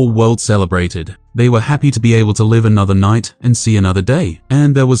 and the whole world celebrated. They were happy to be able to live another night and see another day.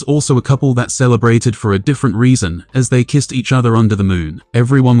 And there was also a couple that celebrated for a different reason, as they kissed each other under the moon.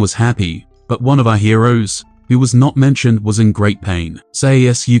 Everyone was happy, but one of our heroes, who was not mentioned, was in great pain. Say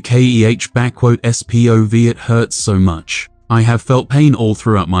SUKEH it hurts so much. I have felt pain all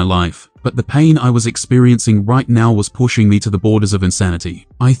throughout my life, but the pain I was experiencing right now was pushing me to the borders of insanity.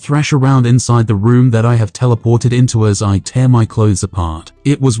 I thrash around inside the room that I have teleported into as I tear my clothes apart.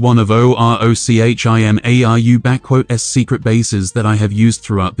 It was one of OROCHIMARU secret bases that I have used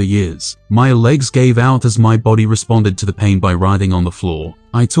throughout the years. My legs gave out as my body responded to the pain by writhing on the floor.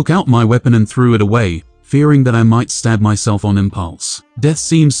 I took out my weapon and threw it away, fearing that I might stab myself on impulse. Death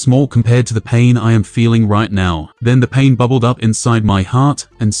seems small compared to the pain I am feeling right now. Then the pain bubbled up inside my heart,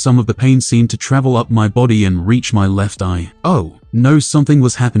 and some of the pain seemed to travel up my body and reach my left eye. Oh, no, something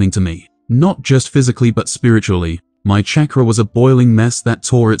was happening to me. Not just physically but spiritually. My chakra was a boiling mess that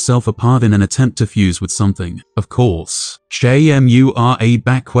tore itself apart in an attempt to fuse with something. Of course. JMURA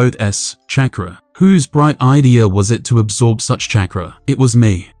chakra. Whose bright idea was it to absorb such chakra? It was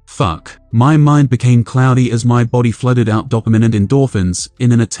me. Fuck. My mind became cloudy as my body flooded out dopamine and endorphins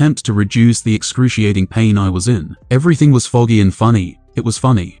in an attempt to reduce the excruciating pain I was in. Everything was foggy and funny. It was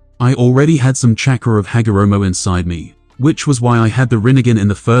funny. I already had some chakra of Hagoromo inside me, which was why I had the Rinnegan in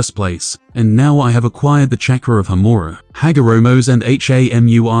the first place, and now I have acquired the chakra of Hamura. Hagoromo's and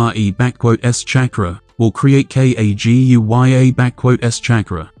HAMURE_S chakra will create KAGUYA_S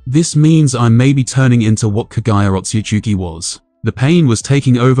chakra. This means I may be turning into what Kagaya Otsutsuki was. The pain was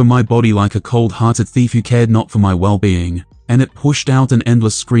taking over my body like a cold-hearted thief who cared not for my well-being, and it pushed out an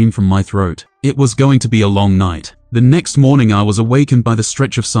endless scream from my throat. It was going to be a long night. The next morning I was awakened by the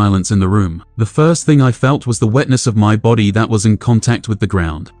stretch of silence in the room. The first thing I felt was the wetness of my body that was in contact with the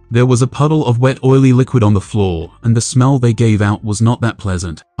ground. There was a puddle of wet oily liquid on the floor, and the smell they gave out was not that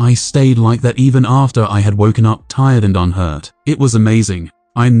pleasant. I stayed like that even after I had woken up tired and unhurt. It was amazing.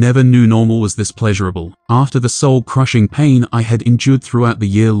 I never knew normal was this pleasurable. After the soul-crushing pain I had endured throughout the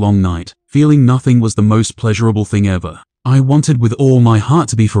year-long night, feeling nothing was the most pleasurable thing ever. I wanted with all my heart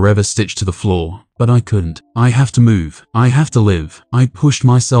to be forever stitched to the floor, but I couldn't. I have to move. I have to live. I pushed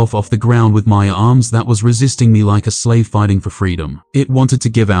myself off the ground with my arms that was resisting me like a slave fighting for freedom. It wanted to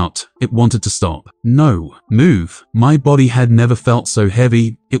give out. It wanted to stop. No. Move. My body had never felt so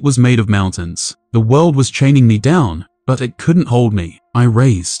heavy. It was made of mountains. The world was chaining me down, but it couldn't hold me. I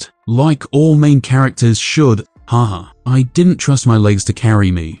raced. Like all main characters should. Haha. I didn't trust my legs to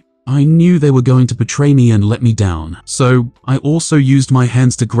carry me. I knew they were going to betray me and let me down. So, I also used my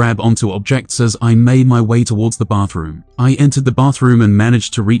hands to grab onto objects as I made my way towards the bathroom. I entered the bathroom and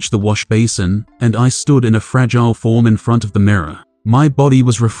managed to reach the wash basin, and I stood in a fragile form in front of the mirror. My body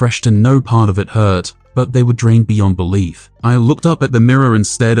was refreshed and no part of it hurt, but they were drained beyond belief. I looked up at the mirror and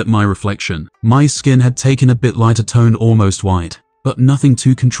stared at my reflection. My skin had taken a bit lighter tone, almost white, but nothing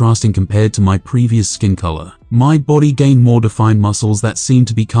too contrasting compared to my previous skin color. My body gained more defined muscles that seemed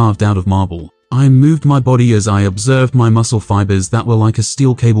to be carved out of marble. I moved my body as I observed my muscle fibers that were like a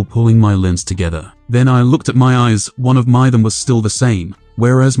steel cable pulling my limbs together. Then I looked at my eyes. One of them was still the same,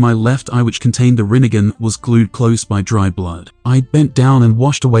 whereas my left eye, which contained the Rinnegan, was glued close by dry blood. I bent down and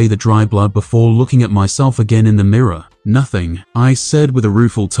washed away the dry blood before looking at myself again in the mirror. Nothing, I said with a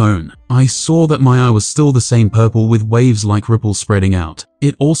rueful tone. I saw that my eye was still the same purple with waves like ripples spreading out.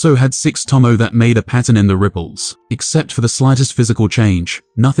 It also had 6 tomo that made a pattern in the ripples. Except for the slightest physical change,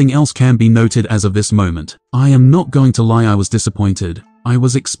 nothing else can be noted as of this moment. I am not going to lie, I was disappointed. I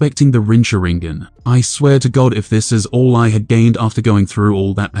was expecting the Rinnegan. I swear to God, if this is all I had gained after going through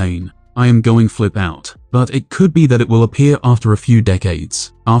all that pain, I am going flip out. But it could be that it will appear after a few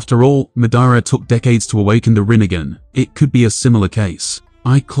decades. After all, Madara took decades to awaken the Rinnegan. It could be a similar case.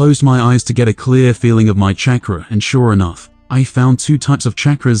 I closed my eyes to get a clear feeling of my chakra, and sure enough, I found 2 types of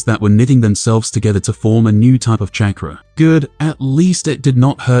chakras that were knitting themselves together to form a new type of chakra. Good, at least it did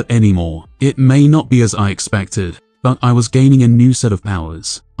not hurt anymore. It may not be as I expected, but I was gaining a new set of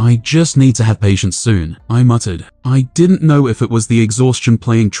powers. I just need to have patience soon, I muttered. I didn't know if it was the exhaustion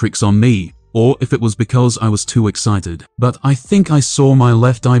playing tricks on me, or if it was because I was too excited. But I think I saw my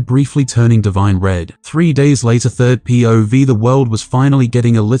left eye briefly turning divine red. 3 days later, third POV, the world was finally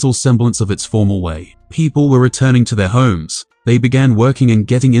getting a little semblance of its formal way. People were returning to their homes. They began working and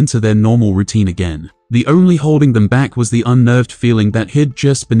getting into their normal routine again. The only holding them back was the unnerved feeling that hid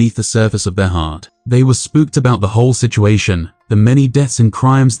just beneath the surface of their heart. They were spooked about the whole situation. The many deaths and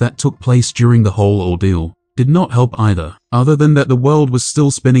crimes that took place during the whole ordeal did not help either. Other than that, the world was still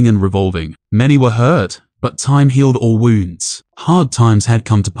spinning and revolving. Many were hurt, but time healed all wounds. Hard times had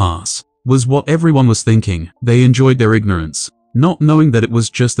come to pass, was what everyone was thinking. They enjoyed their ignorance, not knowing that it was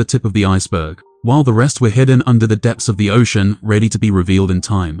just the tip of the iceberg, while the rest were hidden under the depths of the ocean, ready to be revealed in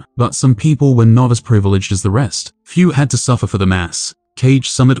time. But some people were not as privileged as the rest. Few had to suffer for the mass. Cage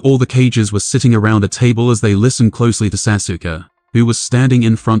Summit. All the cages were sitting around a table as they listened closely to Sasuke, who was standing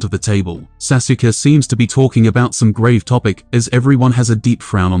in front of the table. Sasuke seems to be talking about some grave topic, as everyone has a deep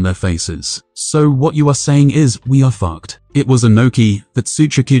frown on their faces. So what you are saying is, we are fucked. It was Inoki, the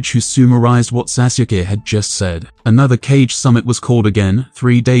Tsuchikage, who summarized what Sasuke had just said. Another Cage Summit was called again,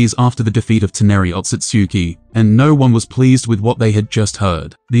 3 days after the defeat of Tenari Otsutsuki, and no one was pleased with what they had just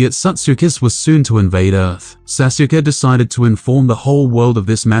heard. The Otsutsukis was soon to invade Earth. Sasuke decided to inform the whole world of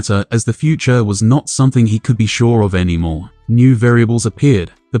this matter, as the future was not something he could be sure of anymore. New variables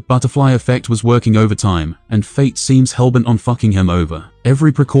appeared. The butterfly effect was working overtime, and fate seems hellbent on fucking him over.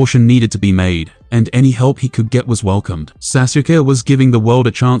 Every precaution needed to be made, and any help he could get was welcomed. Sasuke was giving the world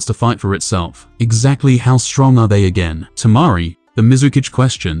a chance to fight for itself. Exactly how strong are they again? Temari, the Mizukage,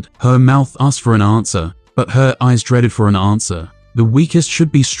 questioned. Her mouth asked for an answer, but her eyes dreaded for an answer. The weakest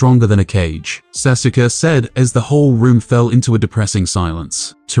should be stronger than a cage, Sasuke said as the whole room fell into a depressing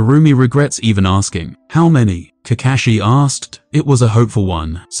silence. Terumi regrets even asking, "How many?" Kakashi asked. It was a hopeful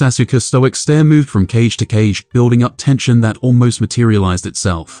one. Sasuke's stoic stare moved from cage to cage, building up tension that almost materialized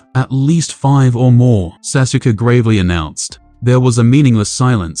itself. "At least 5 or more," Sasuke gravely announced. There was a meaningless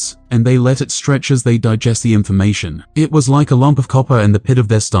silence, and they let it stretch as they digest the information. It was like a lump of copper in the pit of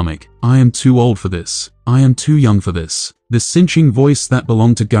their stomach. "I am too old for this. I am too young for this." The cinching voice that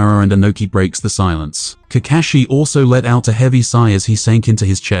belonged to Gaara and Inoki breaks the silence. Kakashi also let out a heavy sigh as he sank into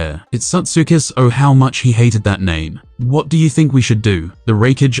his chair. It's Satsuki's. Oh, how much he hated that name. "What do you think we should do?" the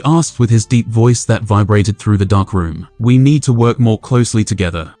Raikage asked with his deep voice that vibrated through the dark room. "We need to work more closely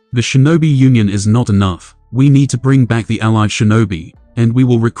together. The Shinobi Union is not enough. We need to bring back the allied Shinobi, and we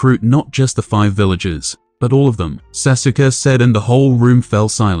will recruit not just the 5 villagers, but all of them," Sasuke said, and the whole room fell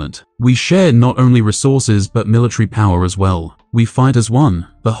silent. "We share not only resources but military power as well. We fight as one.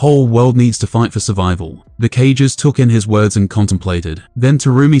 The whole world needs to fight for survival." The cages took in his words and contemplated. Then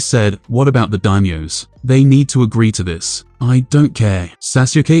Terumi said, "What about the daimyos? They need to agree to this." "I don't care,"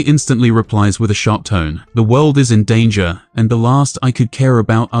 Sasuke instantly replies with a sharp tone. "The world is in danger, and the last I could care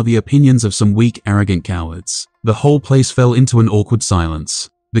about are the opinions of some weak, arrogant cowards." The whole place fell into an awkward silence.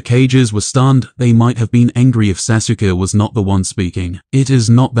 The cages were stunned. They might have been angry if Sasuke was not the one speaking. "It is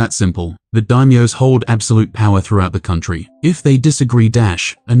not that simple. The daimyos hold absolute power throughout the country. If they disagree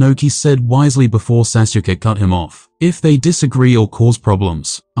Inoki said wisely before Sasuke cut him off. "If they disagree or cause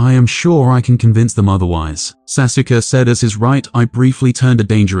problems, I am sure I can convince them otherwise," Sasuke said as his right eye briefly turned a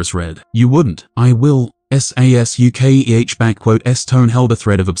dangerous red. "You wouldn't." "I will." S tone held a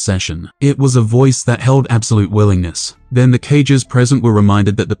thread of obsession. It was a voice that held absolute willingness. Then the cages present were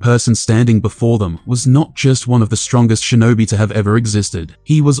reminded that the person standing before them was not just one of the strongest shinobi to have ever existed.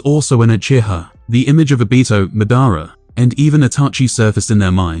 He was also an Uchiha. The image of Obito, Madara, and even Itachi surfaced in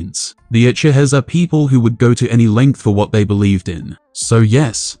their minds. The Uchihas are people who would go to any length for what they believed in. So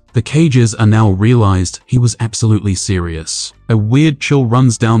yes, the cages are now realized he was absolutely serious. A weird chill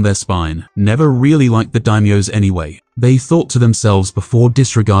runs down their spine. Never really liked the daimyos anyway, they thought to themselves before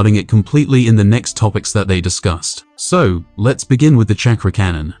disregarding it completely in the next topics that they discussed. So, let's begin with the chakra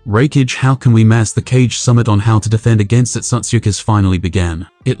cannon. Raikage, how can we mass? The cage summit on how to defend against it Satsuke's finally began.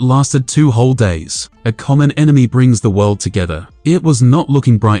 It lasted 2 whole days. A common enemy brings the world together. It was not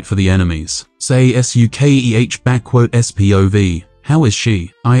looking bright for the enemies. Say SUKEH_SPOV. "How is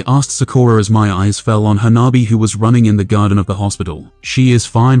she?" I asked Sakura as my eyes fell on Hanabi, who was running in the garden of the hospital. "She is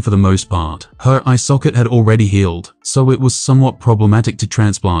fine for the most part. Her eye socket had already healed, so it was somewhat problematic to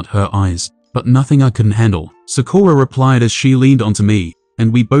transplant her eyes, but nothing I couldn't handle," Sakura replied as she leaned onto me,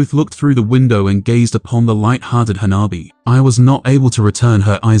 and we both looked through the window and gazed upon the light-hearted Hanabi. I was not able to return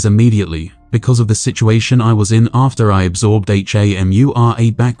her eyes immediately, because of the situation I was in after I absorbed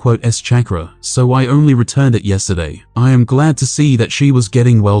HAMURA_S chakra, so I only returned it yesterday. I am glad to see that she was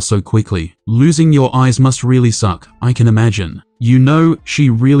getting well so quickly. Losing your eyes must really suck, I can imagine. You know, she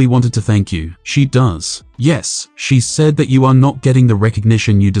really wanted to thank you. She does. Yes, she said that you are not getting the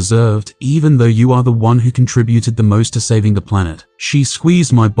recognition you deserved, even though you are the one who contributed the most to saving the planet. She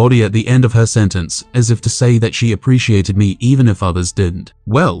squeezed my body at the end of her sentence, as if to say that she appreciated me even if others didn't.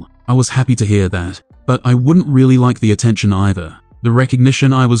 Well, I was happy to hear that, but I wouldn't really like the attention either. The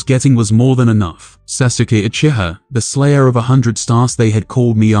recognition I was getting was more than enough. Sasuke Uchiha, the slayer of 100 stars, they had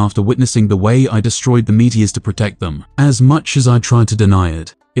called me after witnessing the way I destroyed the meteors to protect them. As much as I tried to deny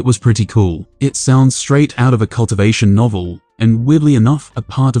it, it was pretty cool. It sounds straight out of a cultivation novel, and weirdly enough, a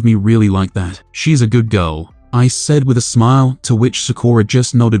part of me really liked that. "She's a good girl," I said with a smile, to which Sakura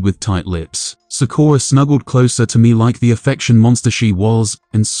just nodded with tight lips. Sakura snuggled closer to me like the affection monster she was,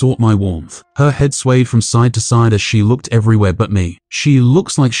 and sought my warmth. Her head swayed from side to side as she looked everywhere but me. She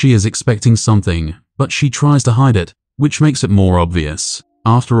looks like she is expecting something, but she tries to hide it, which makes it more obvious.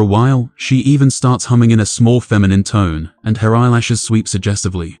 After a while, she even starts humming in a small feminine tone, and her eyelashes sweep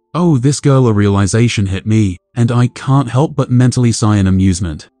suggestively. Oh, this girl, a realization hit me, and I can't help but mentally sigh in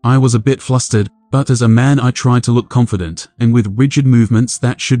amusement. I was a bit flustered, but as a man I tried to look confident, and with rigid movements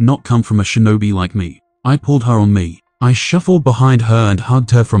that should not come from a shinobi like me. I pulled her on me. I shuffled behind her and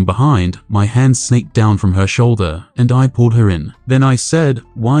hugged her from behind, my hand snaked down from her shoulder, and I pulled her in. Then I said,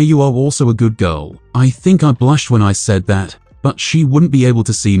 "Why, you are also a good girl." I think I blushed when I said that, but she wouldn't be able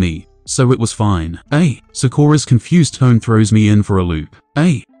to see me, so it was fine. Hey, Sakura's confused tone throws me in for a loop.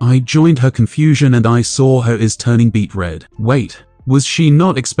 Hey, I joined her confusion and I saw her eyes turning beet red. Wait. Was she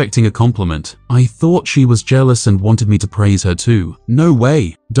not expecting a compliment? I thought she was jealous and wanted me to praise her too. No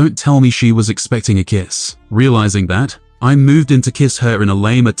way. Don't tell me she was expecting a kiss. Realizing that, I moved in to kiss her in a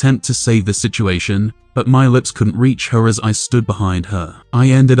lame attempt to save the situation, but my lips couldn't reach her as I stood behind her. I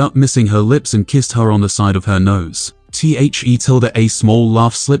ended up missing her lips and kissed her on the side of her nose. A small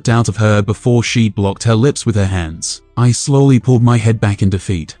laugh slipped out of her before she blocked her lips with her hands. I slowly pulled my head back in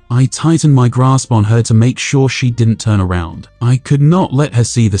defeat. I tightened my grasp on her to make sure she didn't turn around. I could not let her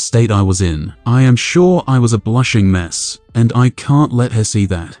see the state I was in. I am sure I was a blushing mess, and I can't let her see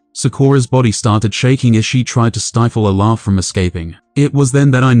that. Sakura's body started shaking as she tried to stifle a laugh from escaping. It was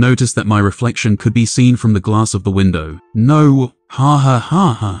then that I noticed that my reflection could be seen from the glass of the window. No, ha ha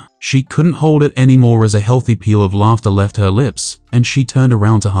ha ha. She couldn't hold it anymore as a healthy peal of laughter left her lips, and she turned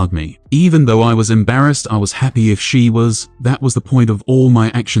around to hug me. Even though I was embarrassed, I was happy if she was. That was the point of all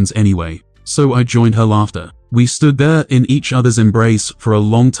my actions anyway. So I joined her laughter. We stood there in each other's embrace for a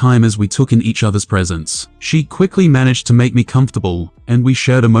long time as we took in each other's presence. She quickly managed to make me comfortable, and we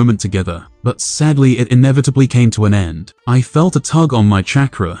shared a moment together. But sadly, it inevitably came to an end. I felt a tug on my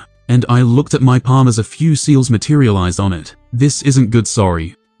chakra, and I looked at my palm as a few seals materialized on it. This isn't good,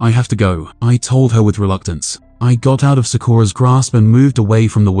 sorry. I have to go, I told her with reluctance. I got out of Sakura's grasp and moved away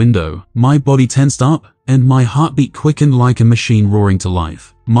from the window. My body tensed up, and my heartbeat quickened like a machine roaring to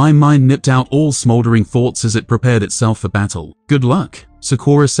life. My mind nipped out all smoldering thoughts as it prepared itself for battle. Good luck,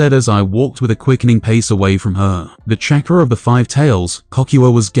 Sakura said as I walked with a quickening pace away from her. The chakra of the five tails,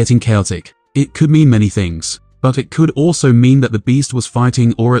 Kokua, was getting chaotic. It could mean many things, but it could also mean that the beast was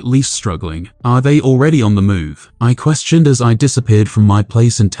fighting or at least struggling. Are they already on the move? I questioned as I disappeared from my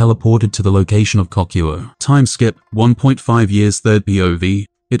place and teleported to the location of Kokua. Time skip, 1.5 years, third POV.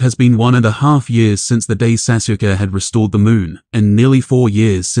 It has been 1.5 years since the day Sasuke had restored the moon, and nearly 4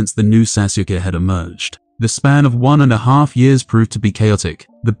 years since the new Sasuke had emerged. The span of 1.5 years proved to be chaotic.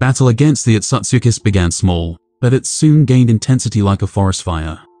 The battle against the Otsutsuki began small, but it soon gained intensity like a forest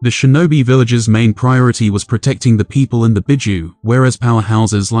fire. The Shinobi village's main priority was protecting the people in the Biju, whereas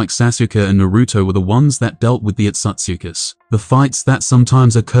powerhouses like Sasuke and Naruto were the ones that dealt with the Otsutsuki. The fights that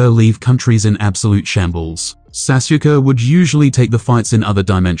sometimes occur leave countries in absolute shambles. Sasuke would usually take the fights in other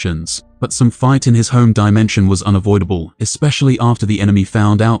dimensions, but some fight in his home dimension was unavoidable, especially after the enemy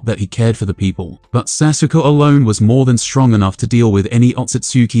found out that he cared for the people. But Sasuke alone was more than strong enough to deal with any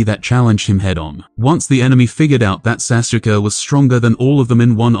Otsutsuki that challenged him head-on. Once the enemy figured out that Sasuke was stronger than all of them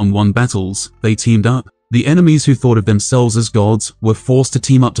in one-on-one battles, they teamed up. The enemies who thought of themselves as gods were forced to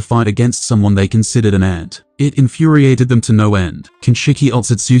team up to fight against someone they considered an ant. It infuriated them to no end. Kinshiki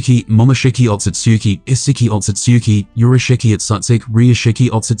Otsutsuki, Momoshiki Otsutsuki, Isiki Otsutsuki, Urishiki Otsutsuki, Ryushiki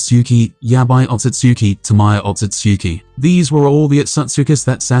Otsutsuki, Yabai Otsutsuki, Tamaya Otsutsuki. These were all the Otsutsukis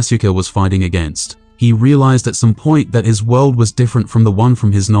that Sasuke was fighting against. He realized at some point that his world was different from the one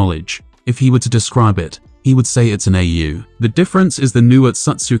from his knowledge. If he were to describe it, he would say it's an AU. The difference is the new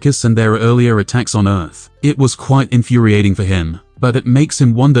Otsutsuki and their earlier attacks on Earth. It was quite infuriating for him, but it makes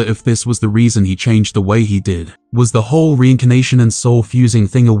him wonder if this was the reason he changed the way he did. Was the whole reincarnation and soul fusing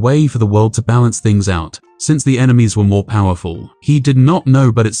thing a way for the world to balance things out, since the enemies were more powerful? He did not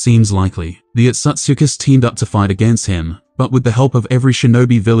know, but it seems likely. The Otsutsuki teamed up to fight against him, but with the help of every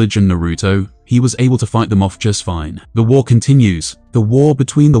Shinobi village and Naruto, he was able to fight them off just fine. The war continues. The war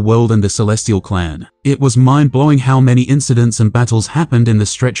between the world and the Celestial clan. It was mind-blowing how many incidents and battles happened in the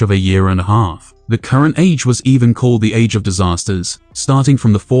stretch of a year and a half. The current age was even called the Age of Disasters, starting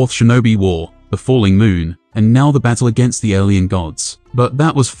from the 4th Shinobi War, the Falling Moon, and now the battle against the alien gods. But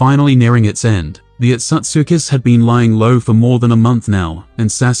that was finally nearing its end. The Otsutsuki had been lying low for more than a month now, and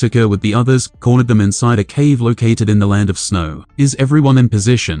Sasuke with the others cornered them inside a cave located in the land of snow. Is everyone in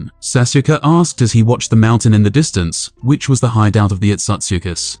position? Sasuke asked as he watched the mountain in the distance, which was the hideout of the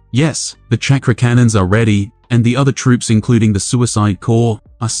Otsutsuki. Yes, the chakra cannons are ready, and the other troops including the Suicide Corps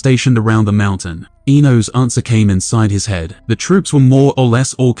are stationed around the mountain. Ino's answer came inside his head. The troops were more or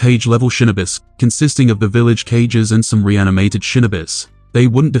less all cage-level shinobis, consisting of the village cages and some reanimated shinobis. They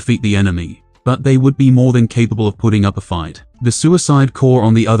wouldn't defeat the enemy, but they would be more than capable of putting up a fight. The Suicide Corps,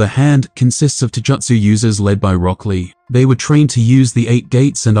 on the other hand, consists of Taijutsu users led by Rock Lee. They were trained to use the 8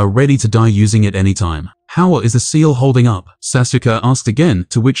 gates and are ready to die using it anytime. How is the seal holding up? Sasuke asked again,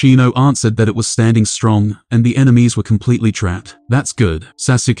 to which Ino answered that it was standing strong, and the enemies were completely trapped. That's good,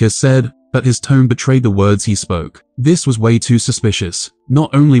 Sasuke said, but his tone betrayed the words he spoke. This was way too suspicious.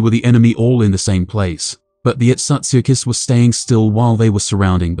 Not only were the enemy all in the same place, but the Otsutsuki were staying still while they were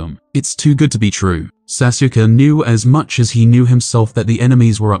surrounding them. It's too good to be true. Sasuke knew as much as he knew himself that the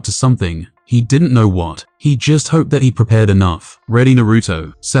enemies were up to something. He didn't know what. He just hoped that he prepared enough. Ready,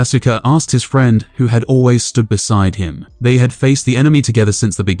 Naruto? Sasuke asked his friend, who had always stood beside him. They had faced the enemy together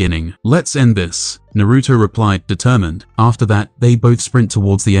since the beginning. Let's end this, Naruto replied, determined. After that, they both sprint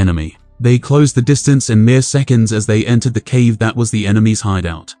towards the enemy. They closed the distance in mere seconds as they entered the cave that was the enemy's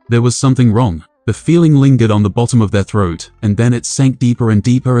hideout. There was something wrong. The feeling lingered on the bottom of their throat, and then it sank deeper and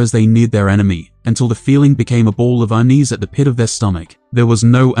deeper as they neared their enemy, until the feeling became a ball of unease at the pit of their stomach. There was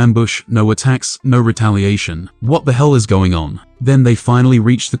no ambush, no attacks, no retaliation. What the hell is going on? Then they finally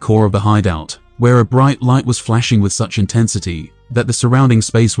reached the core of the hideout, where a bright light was flashing with such intensity that the surrounding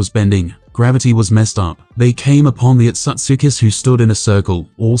space was bending. Gravity was messed up. They came upon the Atsutsuki who stood in a circle,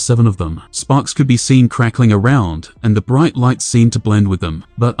 all 7 of them. Sparks could be seen crackling around, and the bright light seemed to blend with them.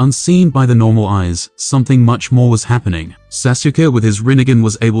 But unseen by the normal eyes, something much more was happening. Sasuke with his Rinnegan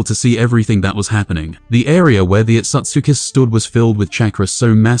was able to see everything that was happening. The area where the Atsutsuki stood was filled with chakra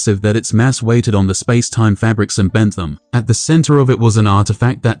so massive that its mass weighted on the space-time fabrics and bent them. At the center of it was an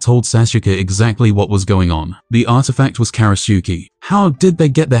artifact that told Sasuke exactly what was going on. The artifact was Karasuki. How did they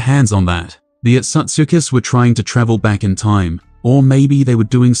get their hands on that? The Atsutsuki were trying to travel back in time, or maybe they were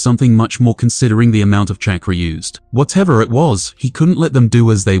doing something much more considering the amount of chakra used. Whatever it was, he couldn't let them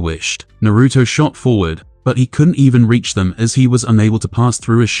do as they wished. Naruto shot forward, but he couldn't even reach them as he was unable to pass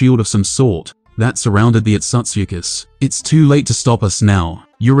through a shield of some sort that surrounded the Atsutsuki. It's too late to stop us now,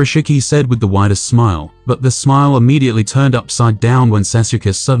 Urashiki said with the widest smile, but the smile immediately turned upside down when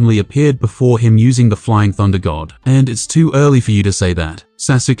Sasuke suddenly appeared before him using the Flying Thunder God. And it's too early for you to say that,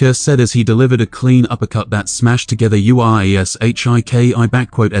 Sasuke said as he delivered a clean uppercut that smashed together Urashiki's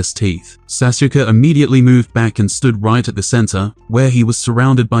teeth. Sasuke immediately moved back and stood right at the center, where he was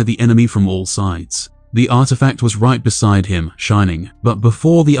surrounded by the enemy from all sides. The artifact was right beside him, shining. But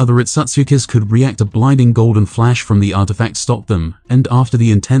before the other Atsutsuki could react, a blinding golden flash from the artifact stopped them, and after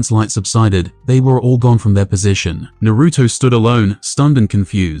the intense light subsided, they were all gone from their position. Naruto stood alone, stunned and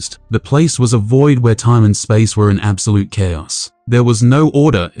confused. The place was a void where time and space were in absolute chaos. There was no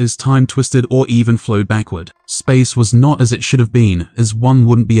order as time twisted or even flowed backward. Space was not as it should have been, as one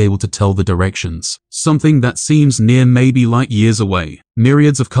wouldn't be able to tell the directions. Something that seems near may be light years away.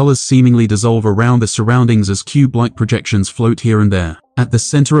 Myriads of colors seemingly dissolve around the surroundings as cube-like projections float here and there. At the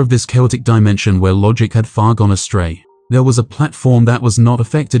center of this chaotic dimension where logic had far gone astray, there was a platform that was not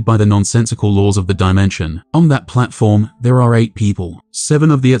affected by the nonsensical laws of the dimension. On that platform, there are 8 people. 7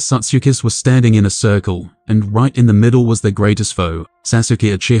 of the Atsutsuki were standing in a circle, and right in the middle was their greatest foe,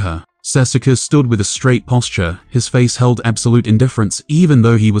 Sasuke Uchiha. Sasuke stood with a straight posture, his face held absolute indifference even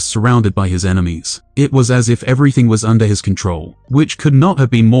though he was surrounded by his enemies. It was as if everything was under his control, which could not have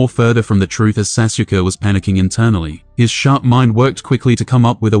been more further from the truth as Sasuke was panicking internally. His sharp mind worked quickly to come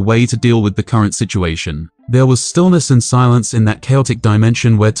up with a way to deal with the current situation. There was stillness and silence in that chaotic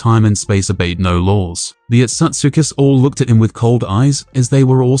dimension where time and space obeyed no laws. The Atsutsuki all looked at him with cold eyes as they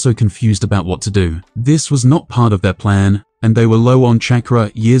were also confused about what to do. This was not part of their plan, and they were low on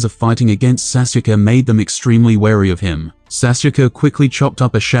chakra. Years of fighting against Sasuke made them extremely wary of him. Sasuke quickly chopped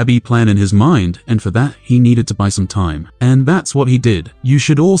up a shabby plan in his mind, and for that, he needed to buy some time. And that's what he did. You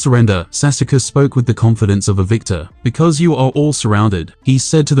should all surrender, Sasuke spoke with the confidence of a victor. Because you are all surrounded, he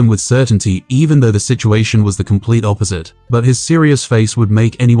said to them with certainty, even though the situation was the complete opposite. But his serious face would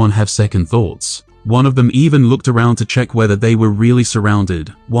make anyone have second thoughts. One of them even looked around to check whether they were really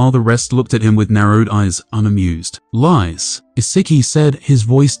surrounded, while the rest looked at him with narrowed eyes, unamused. Lies, Isiki said, his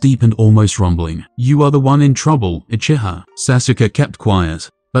voice deep and almost rumbling. You are the one in trouble, Uchiha. Sasuke kept quiet,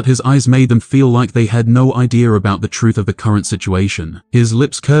 but his eyes made them feel like they had no idea about the truth of the current situation. His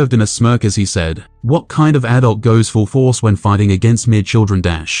lips curved in a smirk as he said, what kind of adult goes full force when fighting against mere children?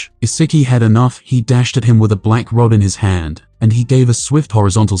 Isiki had enough. He dashed at him with a black rod in his hand, and he gave a swift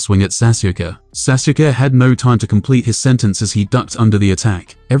horizontal swing at Sasuke. Sasuke had no time to complete his sentence as he ducked under the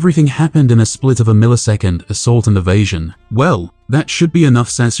attack. Everything happened in a split of a millisecond, assault and evasion. Well, that should be enough,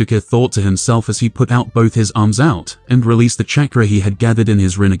 Sasuke thought to himself as he put out both his arms out and released the chakra he had gathered in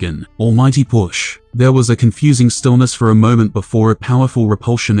his Rinnegan. Almighty push. There was a confusing stillness for a moment before a powerful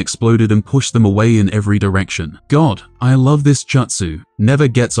repulsion exploded and pushed them away in every direction. God, I love this jutsu. Never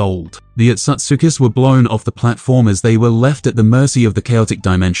gets old. The Atsutsuki were blown off the platform as they were left at the mercy of the chaotic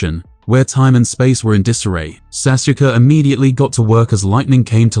dimension, where time and space were in disarray. Sasuke immediately got to work as lightning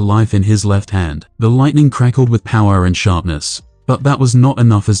came to life in his left hand. The lightning crackled with power and sharpness. But that was not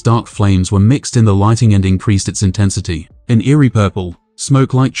enough as dark flames were mixed in the lighting and increased its intensity. An eerie purple,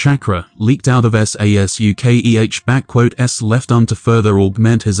 smoke-like chakra leaked out of Sasukeh's left arm to further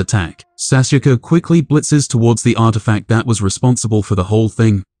augment his attack. Sasuke quickly blitzes towards the artifact that was responsible for the whole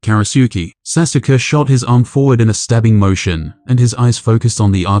thing, Karasuki. Sasuke shot his arm forward in a stabbing motion, and his eyes focused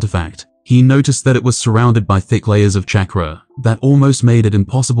on the artifact. He noticed that it was surrounded by thick layers of chakra that almost made it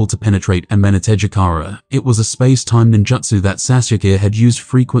impossible to penetrate and Menetejikara. It was a space-time ninjutsu that Sasuke had used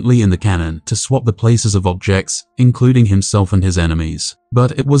frequently in the canon to swap the places of objects, including himself and his enemies.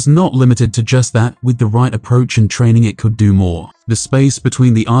 But it was not limited to just that. With the right approach and training, it could do more. The space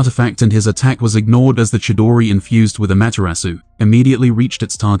between the artifact and his attack was ignored as the Chidori, infused with Amaterasu, immediately reached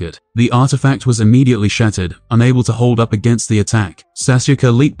its target. The artifact was immediately shattered, unable to hold up against the attack.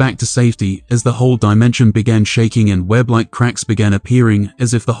 Sasuke leaped back to safety as the whole dimension began shaking and web-like cracks began appearing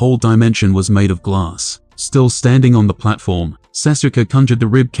as if the whole dimension was made of glass. Still standing on the platform, Sasuke conjured the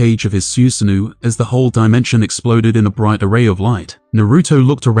rib cage of his Susanoo as the whole dimension exploded in a bright array of light. Naruto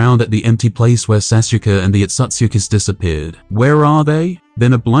looked around at the empty place where Sasuke and the Otsutsuki disappeared. Where are they?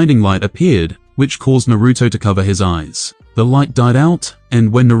 Then a blinding light appeared, which caused Naruto to cover his eyes. The light died out,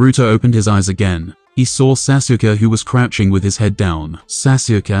 and when Naruto opened his eyes again, he saw Sasuke, who was crouching with his head down.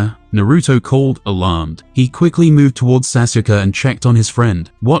 "Sasuke," Naruto called, alarmed. He quickly moved towards Sasuke and checked on his friend.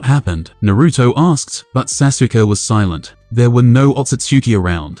 "What happened?" Naruto asked, but Sasuke was silent. There were no Otsutsuki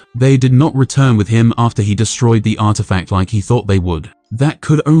around. They did not return with him after he destroyed the artifact like he thought they would. That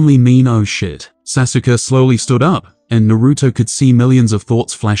could only mean, oh shit. Sasuke slowly stood up, and Naruto could see millions of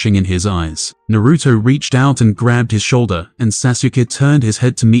thoughts flashing in his eyes. Naruto reached out and grabbed his shoulder, and Sasuke turned his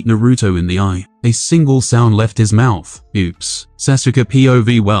head to meet Naruto in the eye. A single sound left his mouth. "Oops." Sasuke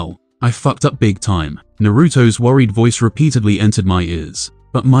POV, "Well, I fucked up big time." Naruto's worried voice repeatedly entered my ears,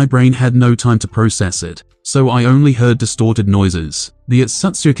 but my brain had no time to process it, so I only heard distorted noises. The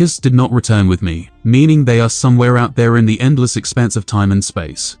Otsutsuki did not return with me, meaning they are somewhere out there in the endless expanse of time and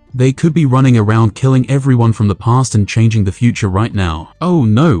space. They could be running around killing everyone from the past and changing the future right now. Oh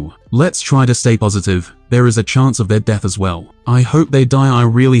no. Let's try to stay positive. There is a chance of their death as well. I hope they die. I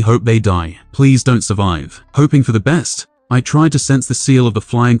really hope they die. Please don't survive. Hoping for the best, I tried to sense the seal of the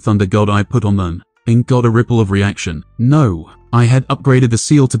flying thunder god I put on them, and got a ripple of reaction. No. I had upgraded the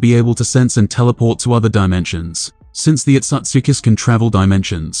seal to be able to sense and teleport to other dimensions, since the Otsutsuki can travel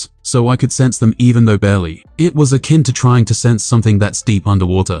dimensions, so I could sense them even though barely. It was akin to trying to sense something that's deep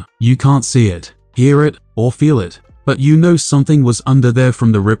underwater. You can't see it, hear it, or feel it, but you know something was under there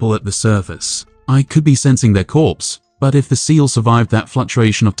from the ripple at the surface. I could be sensing their corpse, but if the seal survived that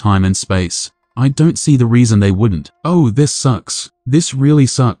fluctuation of time and space, I don't see the reason they wouldn't. Oh, this sucks. This really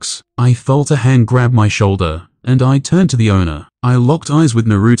sucks. I felt a hand grab my shoulder, and I turned to the owner. I locked eyes with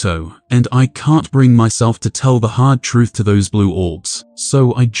Naruto, and I can't bring myself to tell the hard truth to those blue orbs.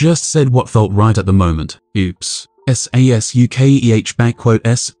 So I just said what felt right at the moment. Oops. SASUKEH backquote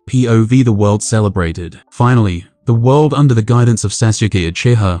S POV. The world celebrated. Finally, the world under the guidance of Sasuke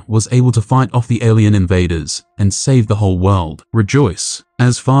Uchiha was able to fight off the alien invaders and save the whole world. Rejoice.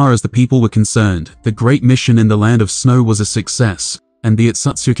 As far as the people were concerned, the great mission in the land of snow was a success, and the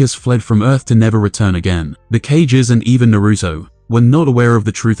Otsutsuki fled from Earth to never return again. The cages and even Naruto were not aware of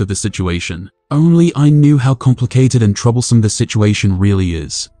the truth of the situation. Only I knew how complicated and troublesome the situation really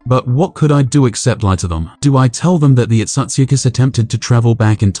is. But what could I do except lie to them? Do I tell them that the Otsutsuki attempted to travel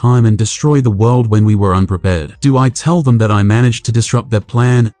back in time and destroy the world when we were unprepared? Do I tell them that I managed to disrupt their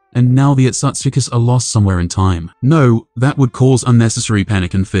plan and now the Otsutsuki are lost somewhere in time? No, that would cause unnecessary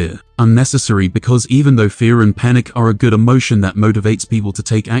panic and fear. Unnecessary because even though fear and panic are a good emotion that motivates people to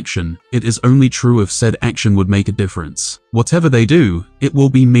take action, it is only true if said action would make a difference. Whatever they do, it will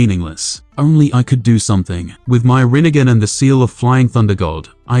be meaningless. Only I could do something. With my Rinnegan and the seal of Flying Thunder God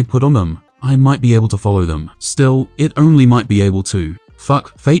I put on them, I might be able to follow them. Still, it only might be able to.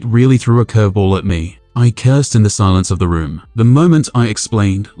 Fuck, fate really threw a curveball at me. I cursed in the silence of the room. The moment I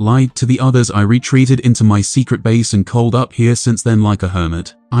explained, lied to the others, I retreated into my secret base and curled up here since then like a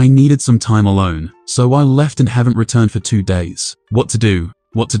hermit. I needed some time alone, so I left and haven't returned for 2 days. What to do?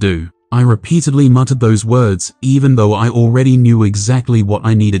 What to do? I repeatedly muttered those words, even though I already knew exactly what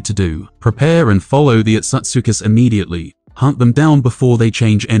I needed to do. Prepare and follow the Otsutsuki immediately. Hunt them down before they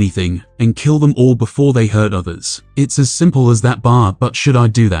change anything, and kill them all before they hurt others. It's as simple as that, but should I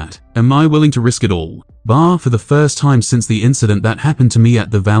do that? Am I willing to risk it all? For the first time since the incident that happened to me at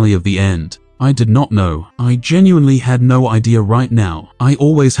the Valley of the End, I did not know. I genuinely had no idea right now. I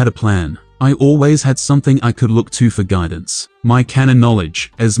always had a plan. I always had something I could look to for guidance. My canon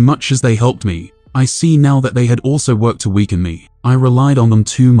knowledge, as much as they helped me, I see now that they had also worked to weaken me. I relied on them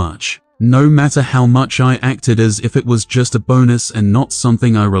too much. No matter how much I acted as if it was just a bonus and not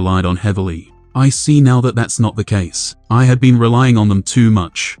something I relied on heavily. I see now that that's not the case. I had been relying on them too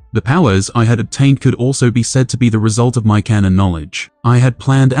much. The powers I had obtained could also be said to be the result of my canon knowledge. I had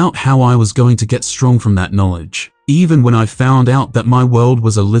planned out how I was going to get strong from that knowledge. Even when I found out that my world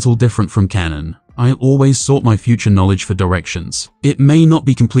was a little different from canon, I always sought my future knowledge for directions. It may not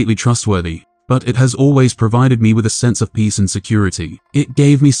be completely trustworthy, but it has always provided me with a sense of peace and security. It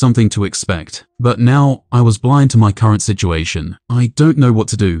gave me something to expect. But now, I was blind to my current situation. I don't know what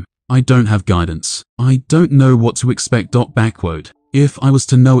to do. I don't have guidance. I don't know what to expect. If I was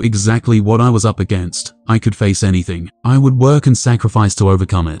to know exactly what I was up against, I could face anything. I would work and sacrifice to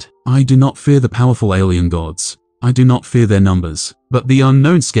overcome it. I do not fear the powerful alien gods. I do not fear their numbers. But the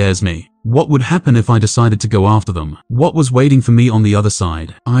unknown scares me. What would happen if I decided to go after them? What was waiting for me on the other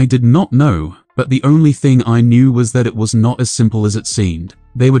side? I did not know, but the only thing I knew was that it was not as simple as it seemed.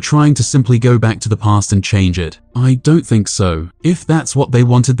 They were trying to simply go back to the past and change it. I don't think so. If that's what they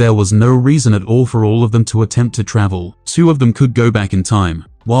wanted, there was no reason at all for all of them to attempt to travel. 2 of them could go back in time,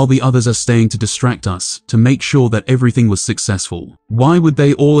 while the others are staying to distract us, to make sure that everything was successful. Why would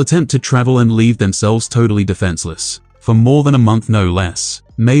they all attempt to travel and leave themselves totally defenseless? For more than a month, no less.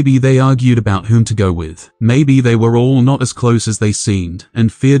 Maybe they argued about whom to go with. Maybe they were all not as close as they seemed,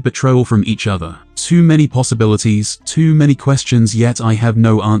 and feared betrayal from each other. Too many possibilities, too many questions, yet I have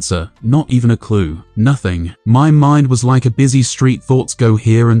no answer, not even a clue. Nothing. My mind was like a busy street, thoughts go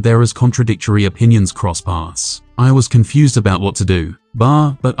here and there as contradictory opinions cross paths. I was confused about what to do.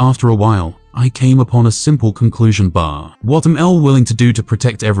 But after a while, I came upon a simple conclusion. What am I willing to do to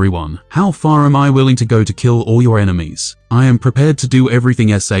protect everyone? How far am I willing to go to kill all your enemies? I am prepared to do everything.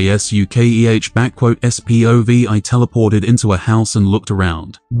 SASUKEH SPOV. I teleported into a house and looked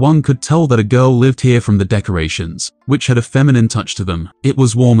around. One could tell that a girl lived here from the decorations, which had a feminine touch to them. It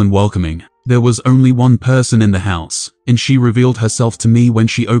was warm and welcoming. There was only one person in the house, and she revealed herself to me when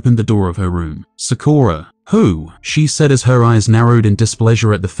she opened the door of her room. Sakura. Who? She said as her eyes narrowed in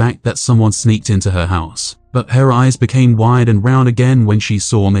displeasure at the fact that someone sneaked into her house. But her eyes became wide and round again when she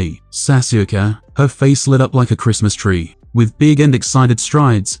saw me. Sasuke. Her face lit up like a Christmas tree. With big and excited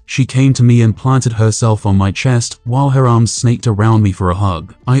strides, she came to me and planted herself on my chest while her arms snaked around me for a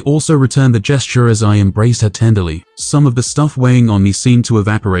hug. I also returned the gesture as I embraced her tenderly. Some of the stuff weighing on me seemed to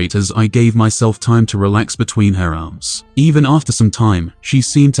evaporate as I gave myself time to relax between her arms. Even after some time, she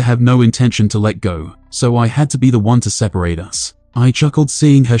seemed to have no intention to let go, so I had to be the one to separate us. I chuckled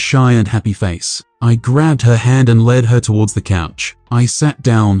seeing her shy and happy face. I grabbed her hand and led her towards the couch. I sat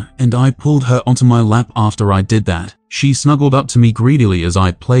down, and I pulled her onto my lap. After I did that, she snuggled up to me greedily as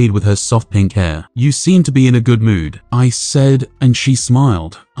I played with her soft pink hair. You seem to be in a good mood, I said, and she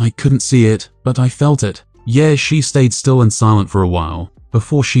smiled. I couldn't see it, but I felt it. Yeah, she stayed still and silent for a while,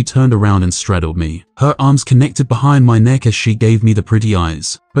 before she turned around and straddled me. Her arms connected behind my neck as she gave me the pretty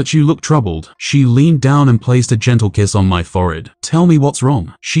eyes. But you look troubled. She leaned down and placed a gentle kiss on my forehead. Tell me what's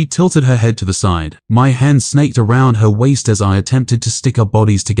wrong. She tilted her head to the side. My hand snaked around her waist as I attempted to stick our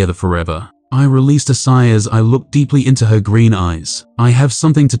bodies together forever. I released a sigh as I looked deeply into her green eyes. I have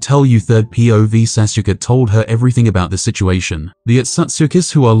something to tell you. Third POV. Sasuke told her everything about the situation. The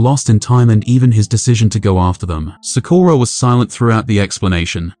Atsukis who are lost in time and even his decision to go after them. Sakura was silent throughout the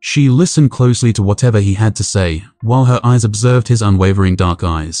explanation. She listened closely to whatever he had to say, while her eyes observed his unwavering dark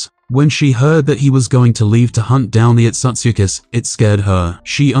eyes. When she heard that he was going to leave to hunt down the Atsukis, it scared her.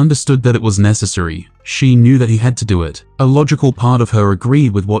 She understood that it was necessary. She knew that he had to do it. A logical part of her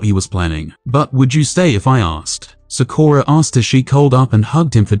agreed with what he was planning. But would you stay if I asked? Sakura asked as she curled up and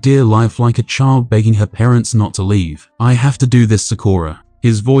hugged him for dear life like a child begging her parents not to leave. I have to do this, Sakura.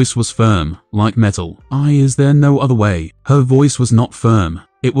 His voice was firm, like metal. Is there no other way? Her voice was not firm.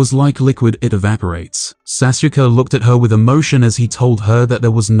 It was like liquid, it evaporates. Sasuke looked at her with emotion as he told her that there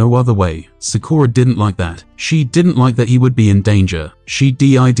was no other way. Sakura didn't like that. She didn't like that he would be in danger. She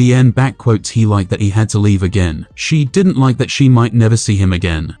didn't he liked that he had to leave again. She didn't like that she might never see him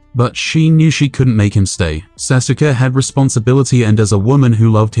again. But she knew she couldn't make him stay. Sasuke had responsibility, and as a woman who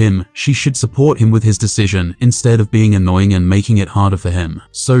loved him, she should support him with his decision instead of being annoying and making it harder for him.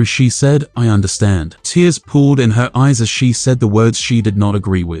 So she said, I understand. Tears pooled in her eyes as she said the words she did not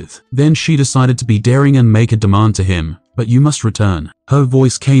agree with. Then she decided to be daring and make a demand to him. But you must return. Her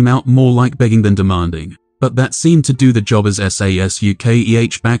voice came out more like begging than demanding. But that seemed to do the job as Sasukeh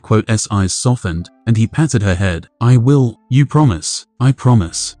eyes softened, and he patted her head. I will. You promise? I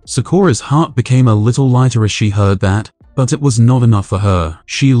promise. Sakura's heart became a little lighter as she heard that, but it was not enough for her.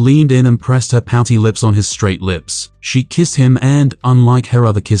 She leaned in and pressed her pouty lips on his straight lips. She kissed him and, unlike her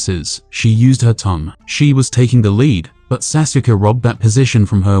other kisses, she used her tongue. She was taking the lead, but Sasuke robbed that position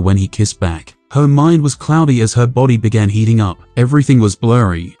from her when he kissed back. Her mind was cloudy as her body began heating up. Everything was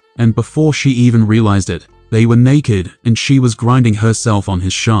blurry. And before she even realized it, they were naked, and she was grinding herself on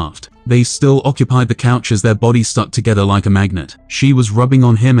his shaft. They still occupied the couch as their bodies stuck together like a magnet. She was rubbing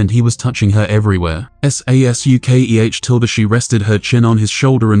on him and he was touching her everywhere. Sasukeh. She rested her chin on his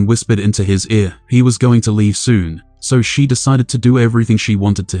shoulder and whispered into his ear. He was going to leave soon. so she decided to do everything she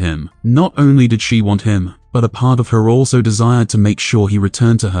wanted to him. Not only did she want him, but a part of her also desired to make sure he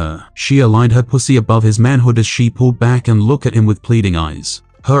returned to her. She aligned her pussy above his manhood as she pulled back and looked at him with pleading eyes.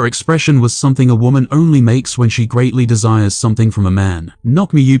 Her expression was something a woman only makes when she greatly desires something from a man.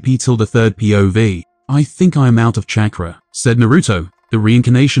 Knock me up till the third POV. I think I am out of chakra, said Naruto, the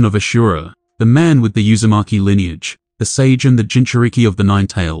reincarnation of Ashura, the man with the Uzumaki lineage, the sage and the Jinchuriki of the Nine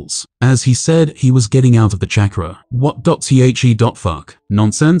Tails. As he said, he was getting out of the chakra. What fuck?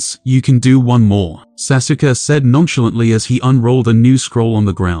 Nonsense, you can do one more, Sasuke said nonchalantly as he unrolled a new scroll on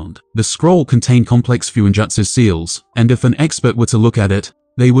the ground. The scroll contained complex Fuinjutsu seals, and if an expert were to look at it,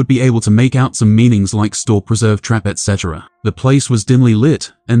 they would be able to make out some meanings like store, preserve, trap, etc. The place was dimly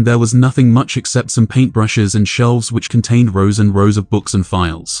lit, and there was nothing much except some paintbrushes and shelves which contained rows and rows of books and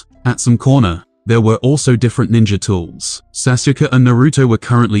files. At some corner, there were also different ninja tools. Sasuke and Naruto were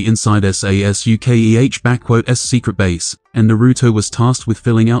currently inside SASUKEH's secret base, and Naruto was tasked with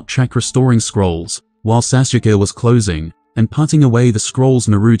filling out chakra storing scrolls, while Sasuke was closing and putting away the scrolls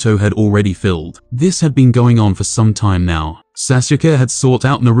Naruto had already filled. This had been going on for some time now. Sasuke had sought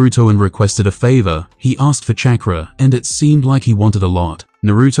out Naruto and requested a favor. He asked for chakra, and it seemed like he wanted a lot.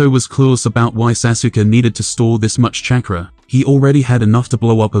 Naruto was clueless about why Sasuke needed to store this much chakra. He already had enough to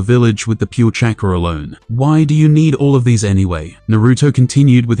blow up a village with the pure chakra alone. Why do you need all of these anyway? Naruto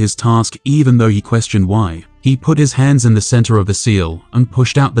continued with his task even though he questioned why. He put his hands in the center of the seal and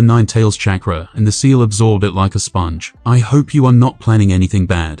pushed out the Nine Tails chakra, and the seal absorbed it like a sponge. I hope you are not planning anything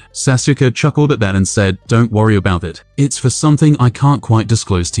bad. Sasuke chuckled at that and said, don't worry about it. It's for something I can't quite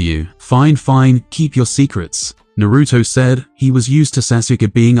disclose to you. Fine, keep your secrets. Naruto said. He was used to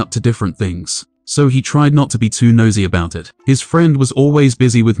Sasuke being up to different things, so he tried not to be too nosy about it. His friend was always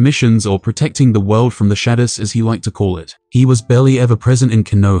busy with missions or protecting the world from the shadows, as he liked to call it. He was barely ever present in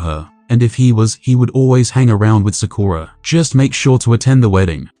Konoha, and if he was, he would always hang around with Sakura. Just make sure to attend the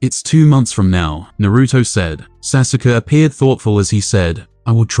wedding. It's 2 months from now, Naruto said. Sasuke appeared thoughtful as he said,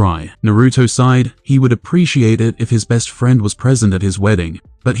 I will try. Naruto sighed. He would appreciate it if his best friend was present at his wedding,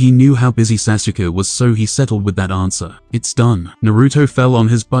 but he knew how busy Sasuke was, so he settled with that answer. It's done. Naruto fell on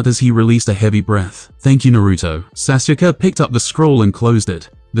his butt as he released a heavy breath. Thank you, Naruto. Sasuke picked up the scroll and closed it.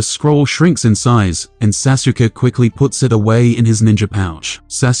 The scroll shrinks in size, and Sasuke quickly puts it away in his ninja pouch.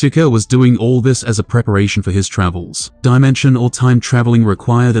 Sasuke was doing all this as a preparation for his travels. Dimension or time traveling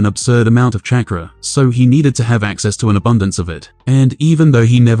required an absurd amount of chakra, so he needed to have access to an abundance of it. And even though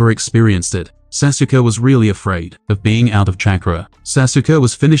he never experienced it, Sasuke was really afraid of being out of chakra. Sasuke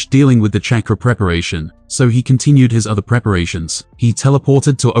was finished dealing with the chakra preparation, so he continued his other preparations. He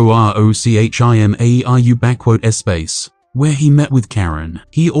teleported to OROCHIMARU space, where he met with Karin.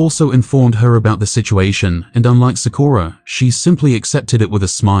 He also informed her about the situation, and unlike Sakura, she simply accepted it with a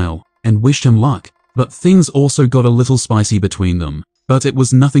smile and wished him luck. But things also got a little spicy between them. But it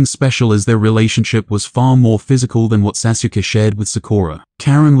was nothing special, as their relationship was far more physical than what Sasuke shared with Sakura.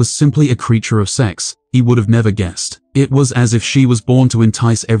 Karin was simply a creature of sex. He would have never guessed. It was as if she was born to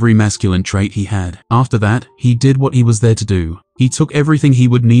entice every masculine trait he had. After that, he did what he was there to do. He took everything he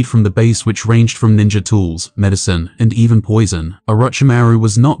would need from the base, which ranged from ninja tools, medicine, and even poison. Orochimaru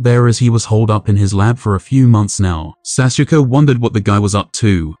was not there, as he was holed up in his lab for a few months now. Sasuke wondered what the guy was up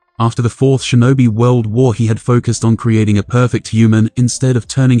to. After the Fourth Shinobi World War, he had focused on creating a perfect human instead of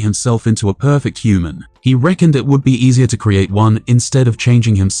turning himself into a perfect human. He reckoned it would be easier to create one instead of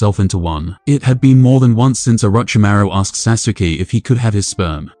changing himself into one. It had been more than once since Orochimaru asked Sasuke if he could have his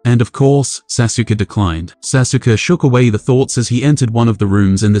sperm. And of course, Sasuke declined. Sasuke shook away the thoughts as he entered one of the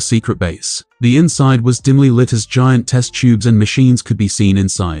rooms in the secret base. The inside was dimly lit as giant test tubes and machines could be seen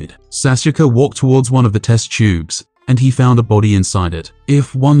inside. Sasuke walked towards one of the test tubes, and he found a body inside it.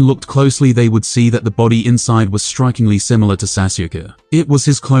 If one looked closely, they would see that the body inside was strikingly similar to Sasuke. It was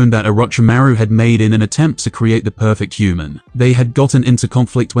his clone that Orochimaru had made in an attempt to create the perfect human. They had gotten into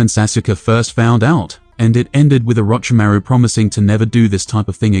conflict when Sasuke first found out, and it ended with Orochimaru promising to never do this type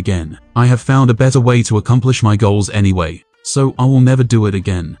of thing again. I have found a better way to accomplish my goals anyway, so I will never do it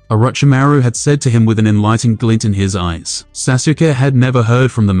again, Orochimaru had said to him with an enlightened glint in his eyes. Sasuke had never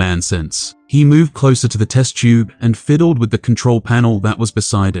heard from the man since. He moved closer to the test tube and fiddled with the control panel that was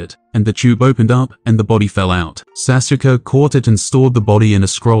beside it, and the tube opened up and the body fell out. Sasuke caught it and stored the body in a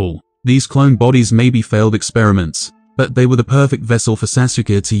scroll. These clone bodies may be failed experiments, but they were the perfect vessel for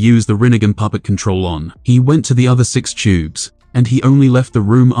Sasuke to use the Rinnegan puppet control on. He went to the other 6 tubes, and he only left the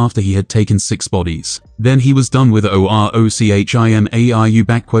room after he had taken 6 bodies. Then he was done with OROCHIMARU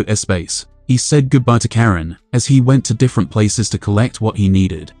space. He said goodbye to Karin, as he went to different places to collect what he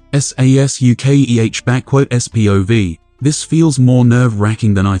needed. SASUKEH SPOV. This feels more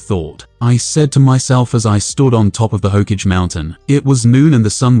nerve-wracking than I thought, I said to myself as I stood on top of the Hokage mountain. It was noon and the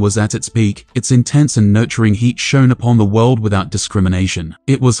sun was at its peak, its intense and nurturing heat shone upon the world without discrimination.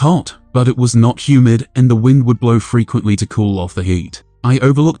 It was hot, but it was not humid, and the wind would blow frequently to cool off the heat. I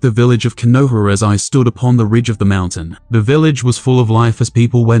overlooked the village of Konoha as I stood upon the ridge of the mountain. The village was full of life as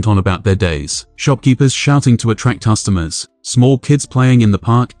people went on about their days. Shopkeepers shouting to attract customers, small kids playing in the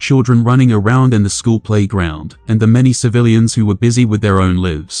park, children running around in the school playground, and the many civilians who were busy with their own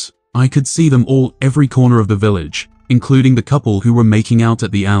lives. I could see them all, every corner of the village, including the couple who were making out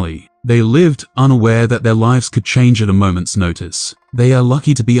at the alley. They lived, unaware that their lives could change at a moment's notice. They are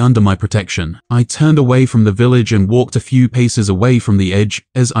lucky to be under my protection. I turned away from the village and walked a few paces away from the edge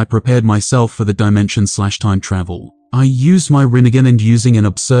as I prepared myself for the dimension/time travel. I used my Rinnegan and using an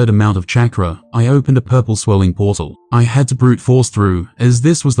absurd amount of chakra, I opened a purple swirling portal. I had to brute force through, as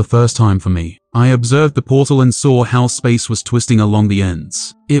this was the first time for me. I observed the portal and saw how space was twisting along the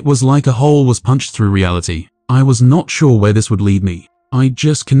ends. It was like a hole was punched through reality. I was not sure where this would lead me. I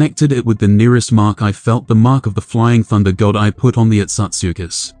just connected it with the nearest mark. I felt the mark of the flying thunder god I put on the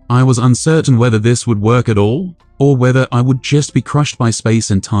Atsutsukas. I was uncertain whether this would work at all, or whether I would just be crushed by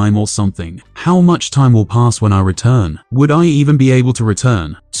space and time or something. How much time will pass when I return? Would I even be able to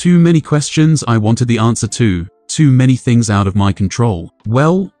return? Too many questions I wanted the answer to. Too many things out of my control.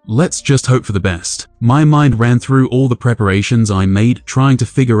 Well, let's just hope for the best. My mind ran through all the preparations I made, trying to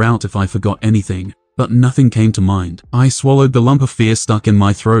figure out if I forgot anything. But nothing came to mind. I swallowed the lump of fear stuck in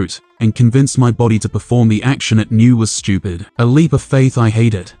my throat, and convinced my body to perform the action it knew was stupid. A leap of faith I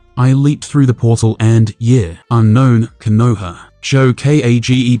hated. I leaped through the portal and, unknown, Konoha. Joe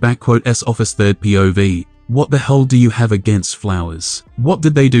KAGE office 3rd POV. What the hell do you have against flowers? What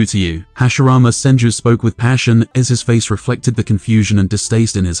did they do to you? Hashirama Senju spoke with passion as his face reflected the confusion and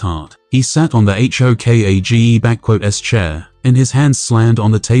distaste in his heart. He sat on the HOKAGE chair, and his hands slammed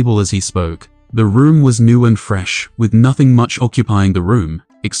on the table as he spoke. The room was new and fresh, with nothing much occupying the room,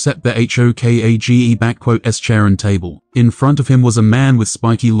 except the HOKAGE chair and table. In front of him was a man with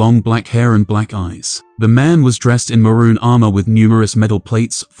spiky long black hair and black eyes. The man was dressed in maroon armor with numerous metal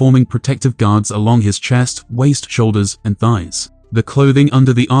plates forming protective guards along his chest, waist, shoulders, and thighs. The clothing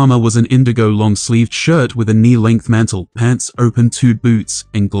under the armor was an indigo long-sleeved shirt with a knee-length mantle, pants, open-toed boots,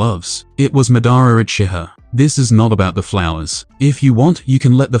 and gloves. It was Madara Uchiha. This is not about the flowers. If you want, you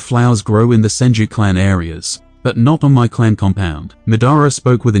can let the flowers grow in the Senju clan areas, but not on my clan compound. Madara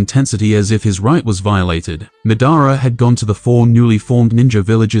spoke with intensity as if his right was violated. Madara had gone to the 4 newly formed ninja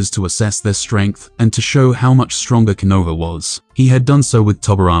villages to assess their strength and to show how much stronger Konoha was. He had done so with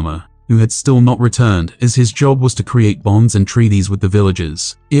Tobirama, who had still not returned, as his job was to create bonds and treaties with the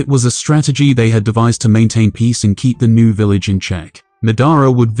villagers. It was a strategy they had devised to maintain peace and keep the new village in check.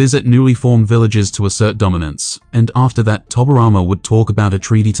 Madara would visit newly formed villages to assert dominance, and after that Tobirama would talk about a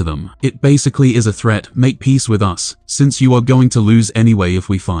treaty to them. It basically is a threat: make peace with us, since you are going to lose anyway if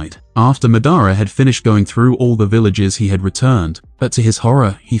we fight. After Madara had finished going through all the villages he had returned, but to his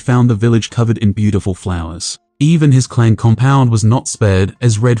horror, he found the village covered in beautiful flowers. Even his clan compound was not spared,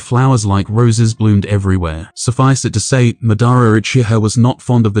 as red flowers like roses bloomed everywhere. Suffice it to say, Madara Uchiha was not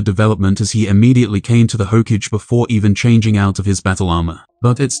fond of the development as he immediately came to the Hokage before even changing out of his battle armor.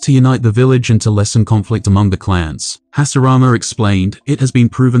 But it's to unite the village and to lessen conflict among the clans. Hashirama explained, it has been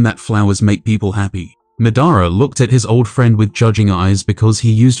proven that flowers make people happy. Madara looked at his old friend with judging eyes because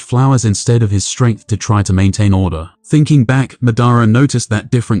he used flowers instead of his strength to try to maintain order. Thinking back, Madara noticed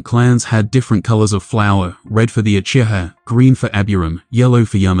that different clans had different colors of flower: red for the Uchiha, green for Aburam, yellow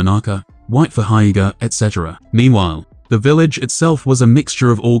for Yamanaka, white for Hyuga, etc. Meanwhile, the village itself was a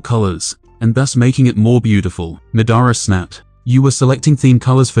mixture of all colors, and thus making it more beautiful. Madara snapped. You were selecting theme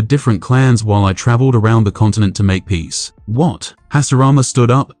colors for different clans while I traveled around the continent to make peace. What? Hashirama stood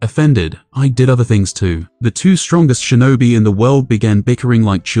up, offended. I did other things too. The 2 strongest shinobi in the world began bickering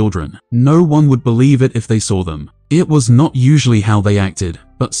like children. No one would believe it if they saw them. It was not usually how they acted,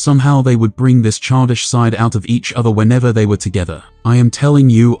 but somehow they would bring this childish side out of each other whenever they were together. I am telling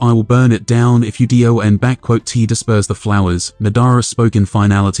you, I will burn it down if you T disperse the flowers. Madara spoke in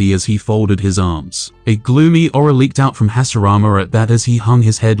finality as he folded his arms. A gloomy aura leaked out from Hashirama at that as he hung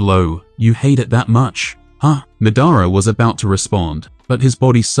his head low. You hate it that much? Huh? Madara was about to respond, but his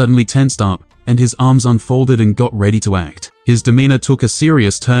body suddenly tensed up, and his arms unfolded and got ready to act. His demeanor took a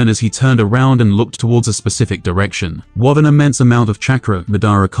serious turn as he turned around and looked towards a specific direction. What an immense amount of chakra,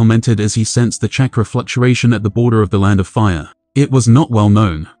 Madara commented as he sensed the chakra fluctuation at the border of the Land of Fire. It was not well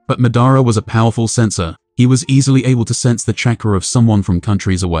known, but Madara was a powerful sensor. He was easily able to sense the chakra of someone from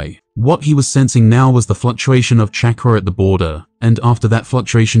countries away. What he was sensing now was the fluctuation of chakra at the border, and after that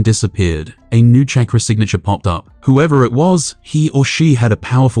fluctuation disappeared, a new chakra signature popped up. Whoever it was, he or she had a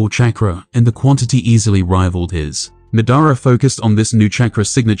powerful chakra, and the quantity easily rivaled his. Madara focused on this new chakra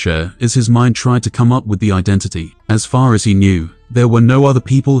signature as his mind tried to come up with the identity. As far as he knew, there were no other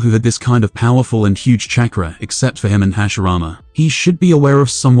people who had this kind of powerful and huge chakra except for him and Hashirama. He should be aware of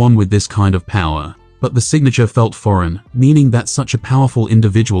someone with this kind of power, but the signature felt foreign, meaning that such a powerful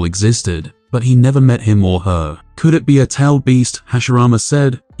individual existed, but he never met him or her. Could it be a tailed beast? Hashirama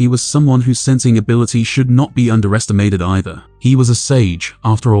said. He was someone whose sensing ability should not be underestimated either. He was a sage,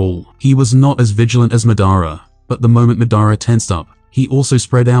 after all. He was not as vigilant as Madara. But the moment Madara tensed up, he also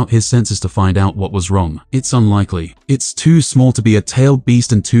spread out his senses to find out what was wrong. It's unlikely. It's too small to be a tailed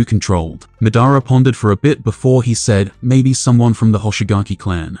beast and too controlled. Madara pondered for a bit before he said, maybe someone from the Hoshigaki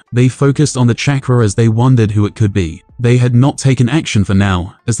clan. They focused on the chakra as they wondered who it could be. They had not taken action for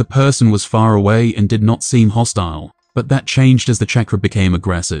now, as the person was far away and did not seem hostile. But that changed as the chakra became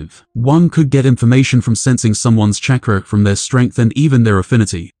aggressive. One could get information from sensing someone's chakra from their strength and even their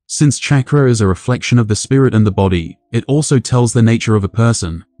affinity. Since chakra is a reflection of the spirit and the body, it also tells the nature of a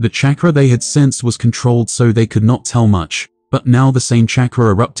person. The chakra they had sensed was controlled so they could not tell much, but now the same chakra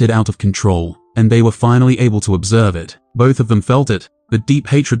erupted out of control, and they were finally able to observe it. Both of them felt it, the deep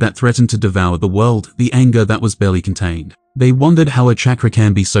hatred that threatened to devour the world, the anger that was barely contained. They wondered how a chakra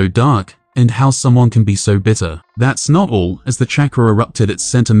can be so dark, and how someone can be so bitter. That's not all, as the chakra erupted it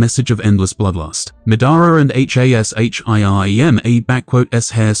sent a message of endless bloodlust. Madara and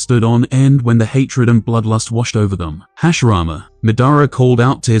Hashirama's hair stood on end when the hatred and bloodlust washed over them. Hashirama. Madara called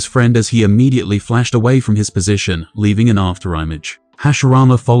out to his friend as he immediately flashed away from his position, leaving an afterimage.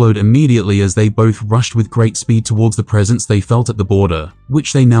 Hashirama followed immediately as they both rushed with great speed towards the presence they felt at the border,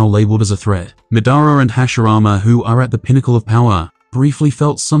 which they now labeled as a threat. Madara and Hashirama, who are at the pinnacle of power, briefly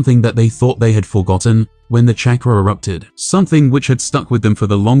felt something that they thought they had forgotten when the chakra erupted, something which had stuck with them for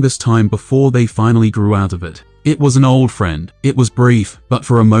the longest time before they finally grew out of it. It was an old friend. It was brief, but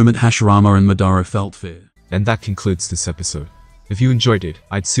for a moment Hashirama and Madara felt fear. And that concludes this episode. If you enjoyed it,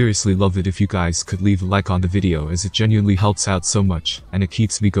 I'd seriously love it if you guys could leave a like on the video, as it genuinely helps out so much, and it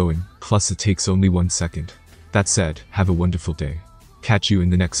keeps me going, plus it takes only 1 second. That said, have a wonderful day. Catch you in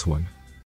the next one.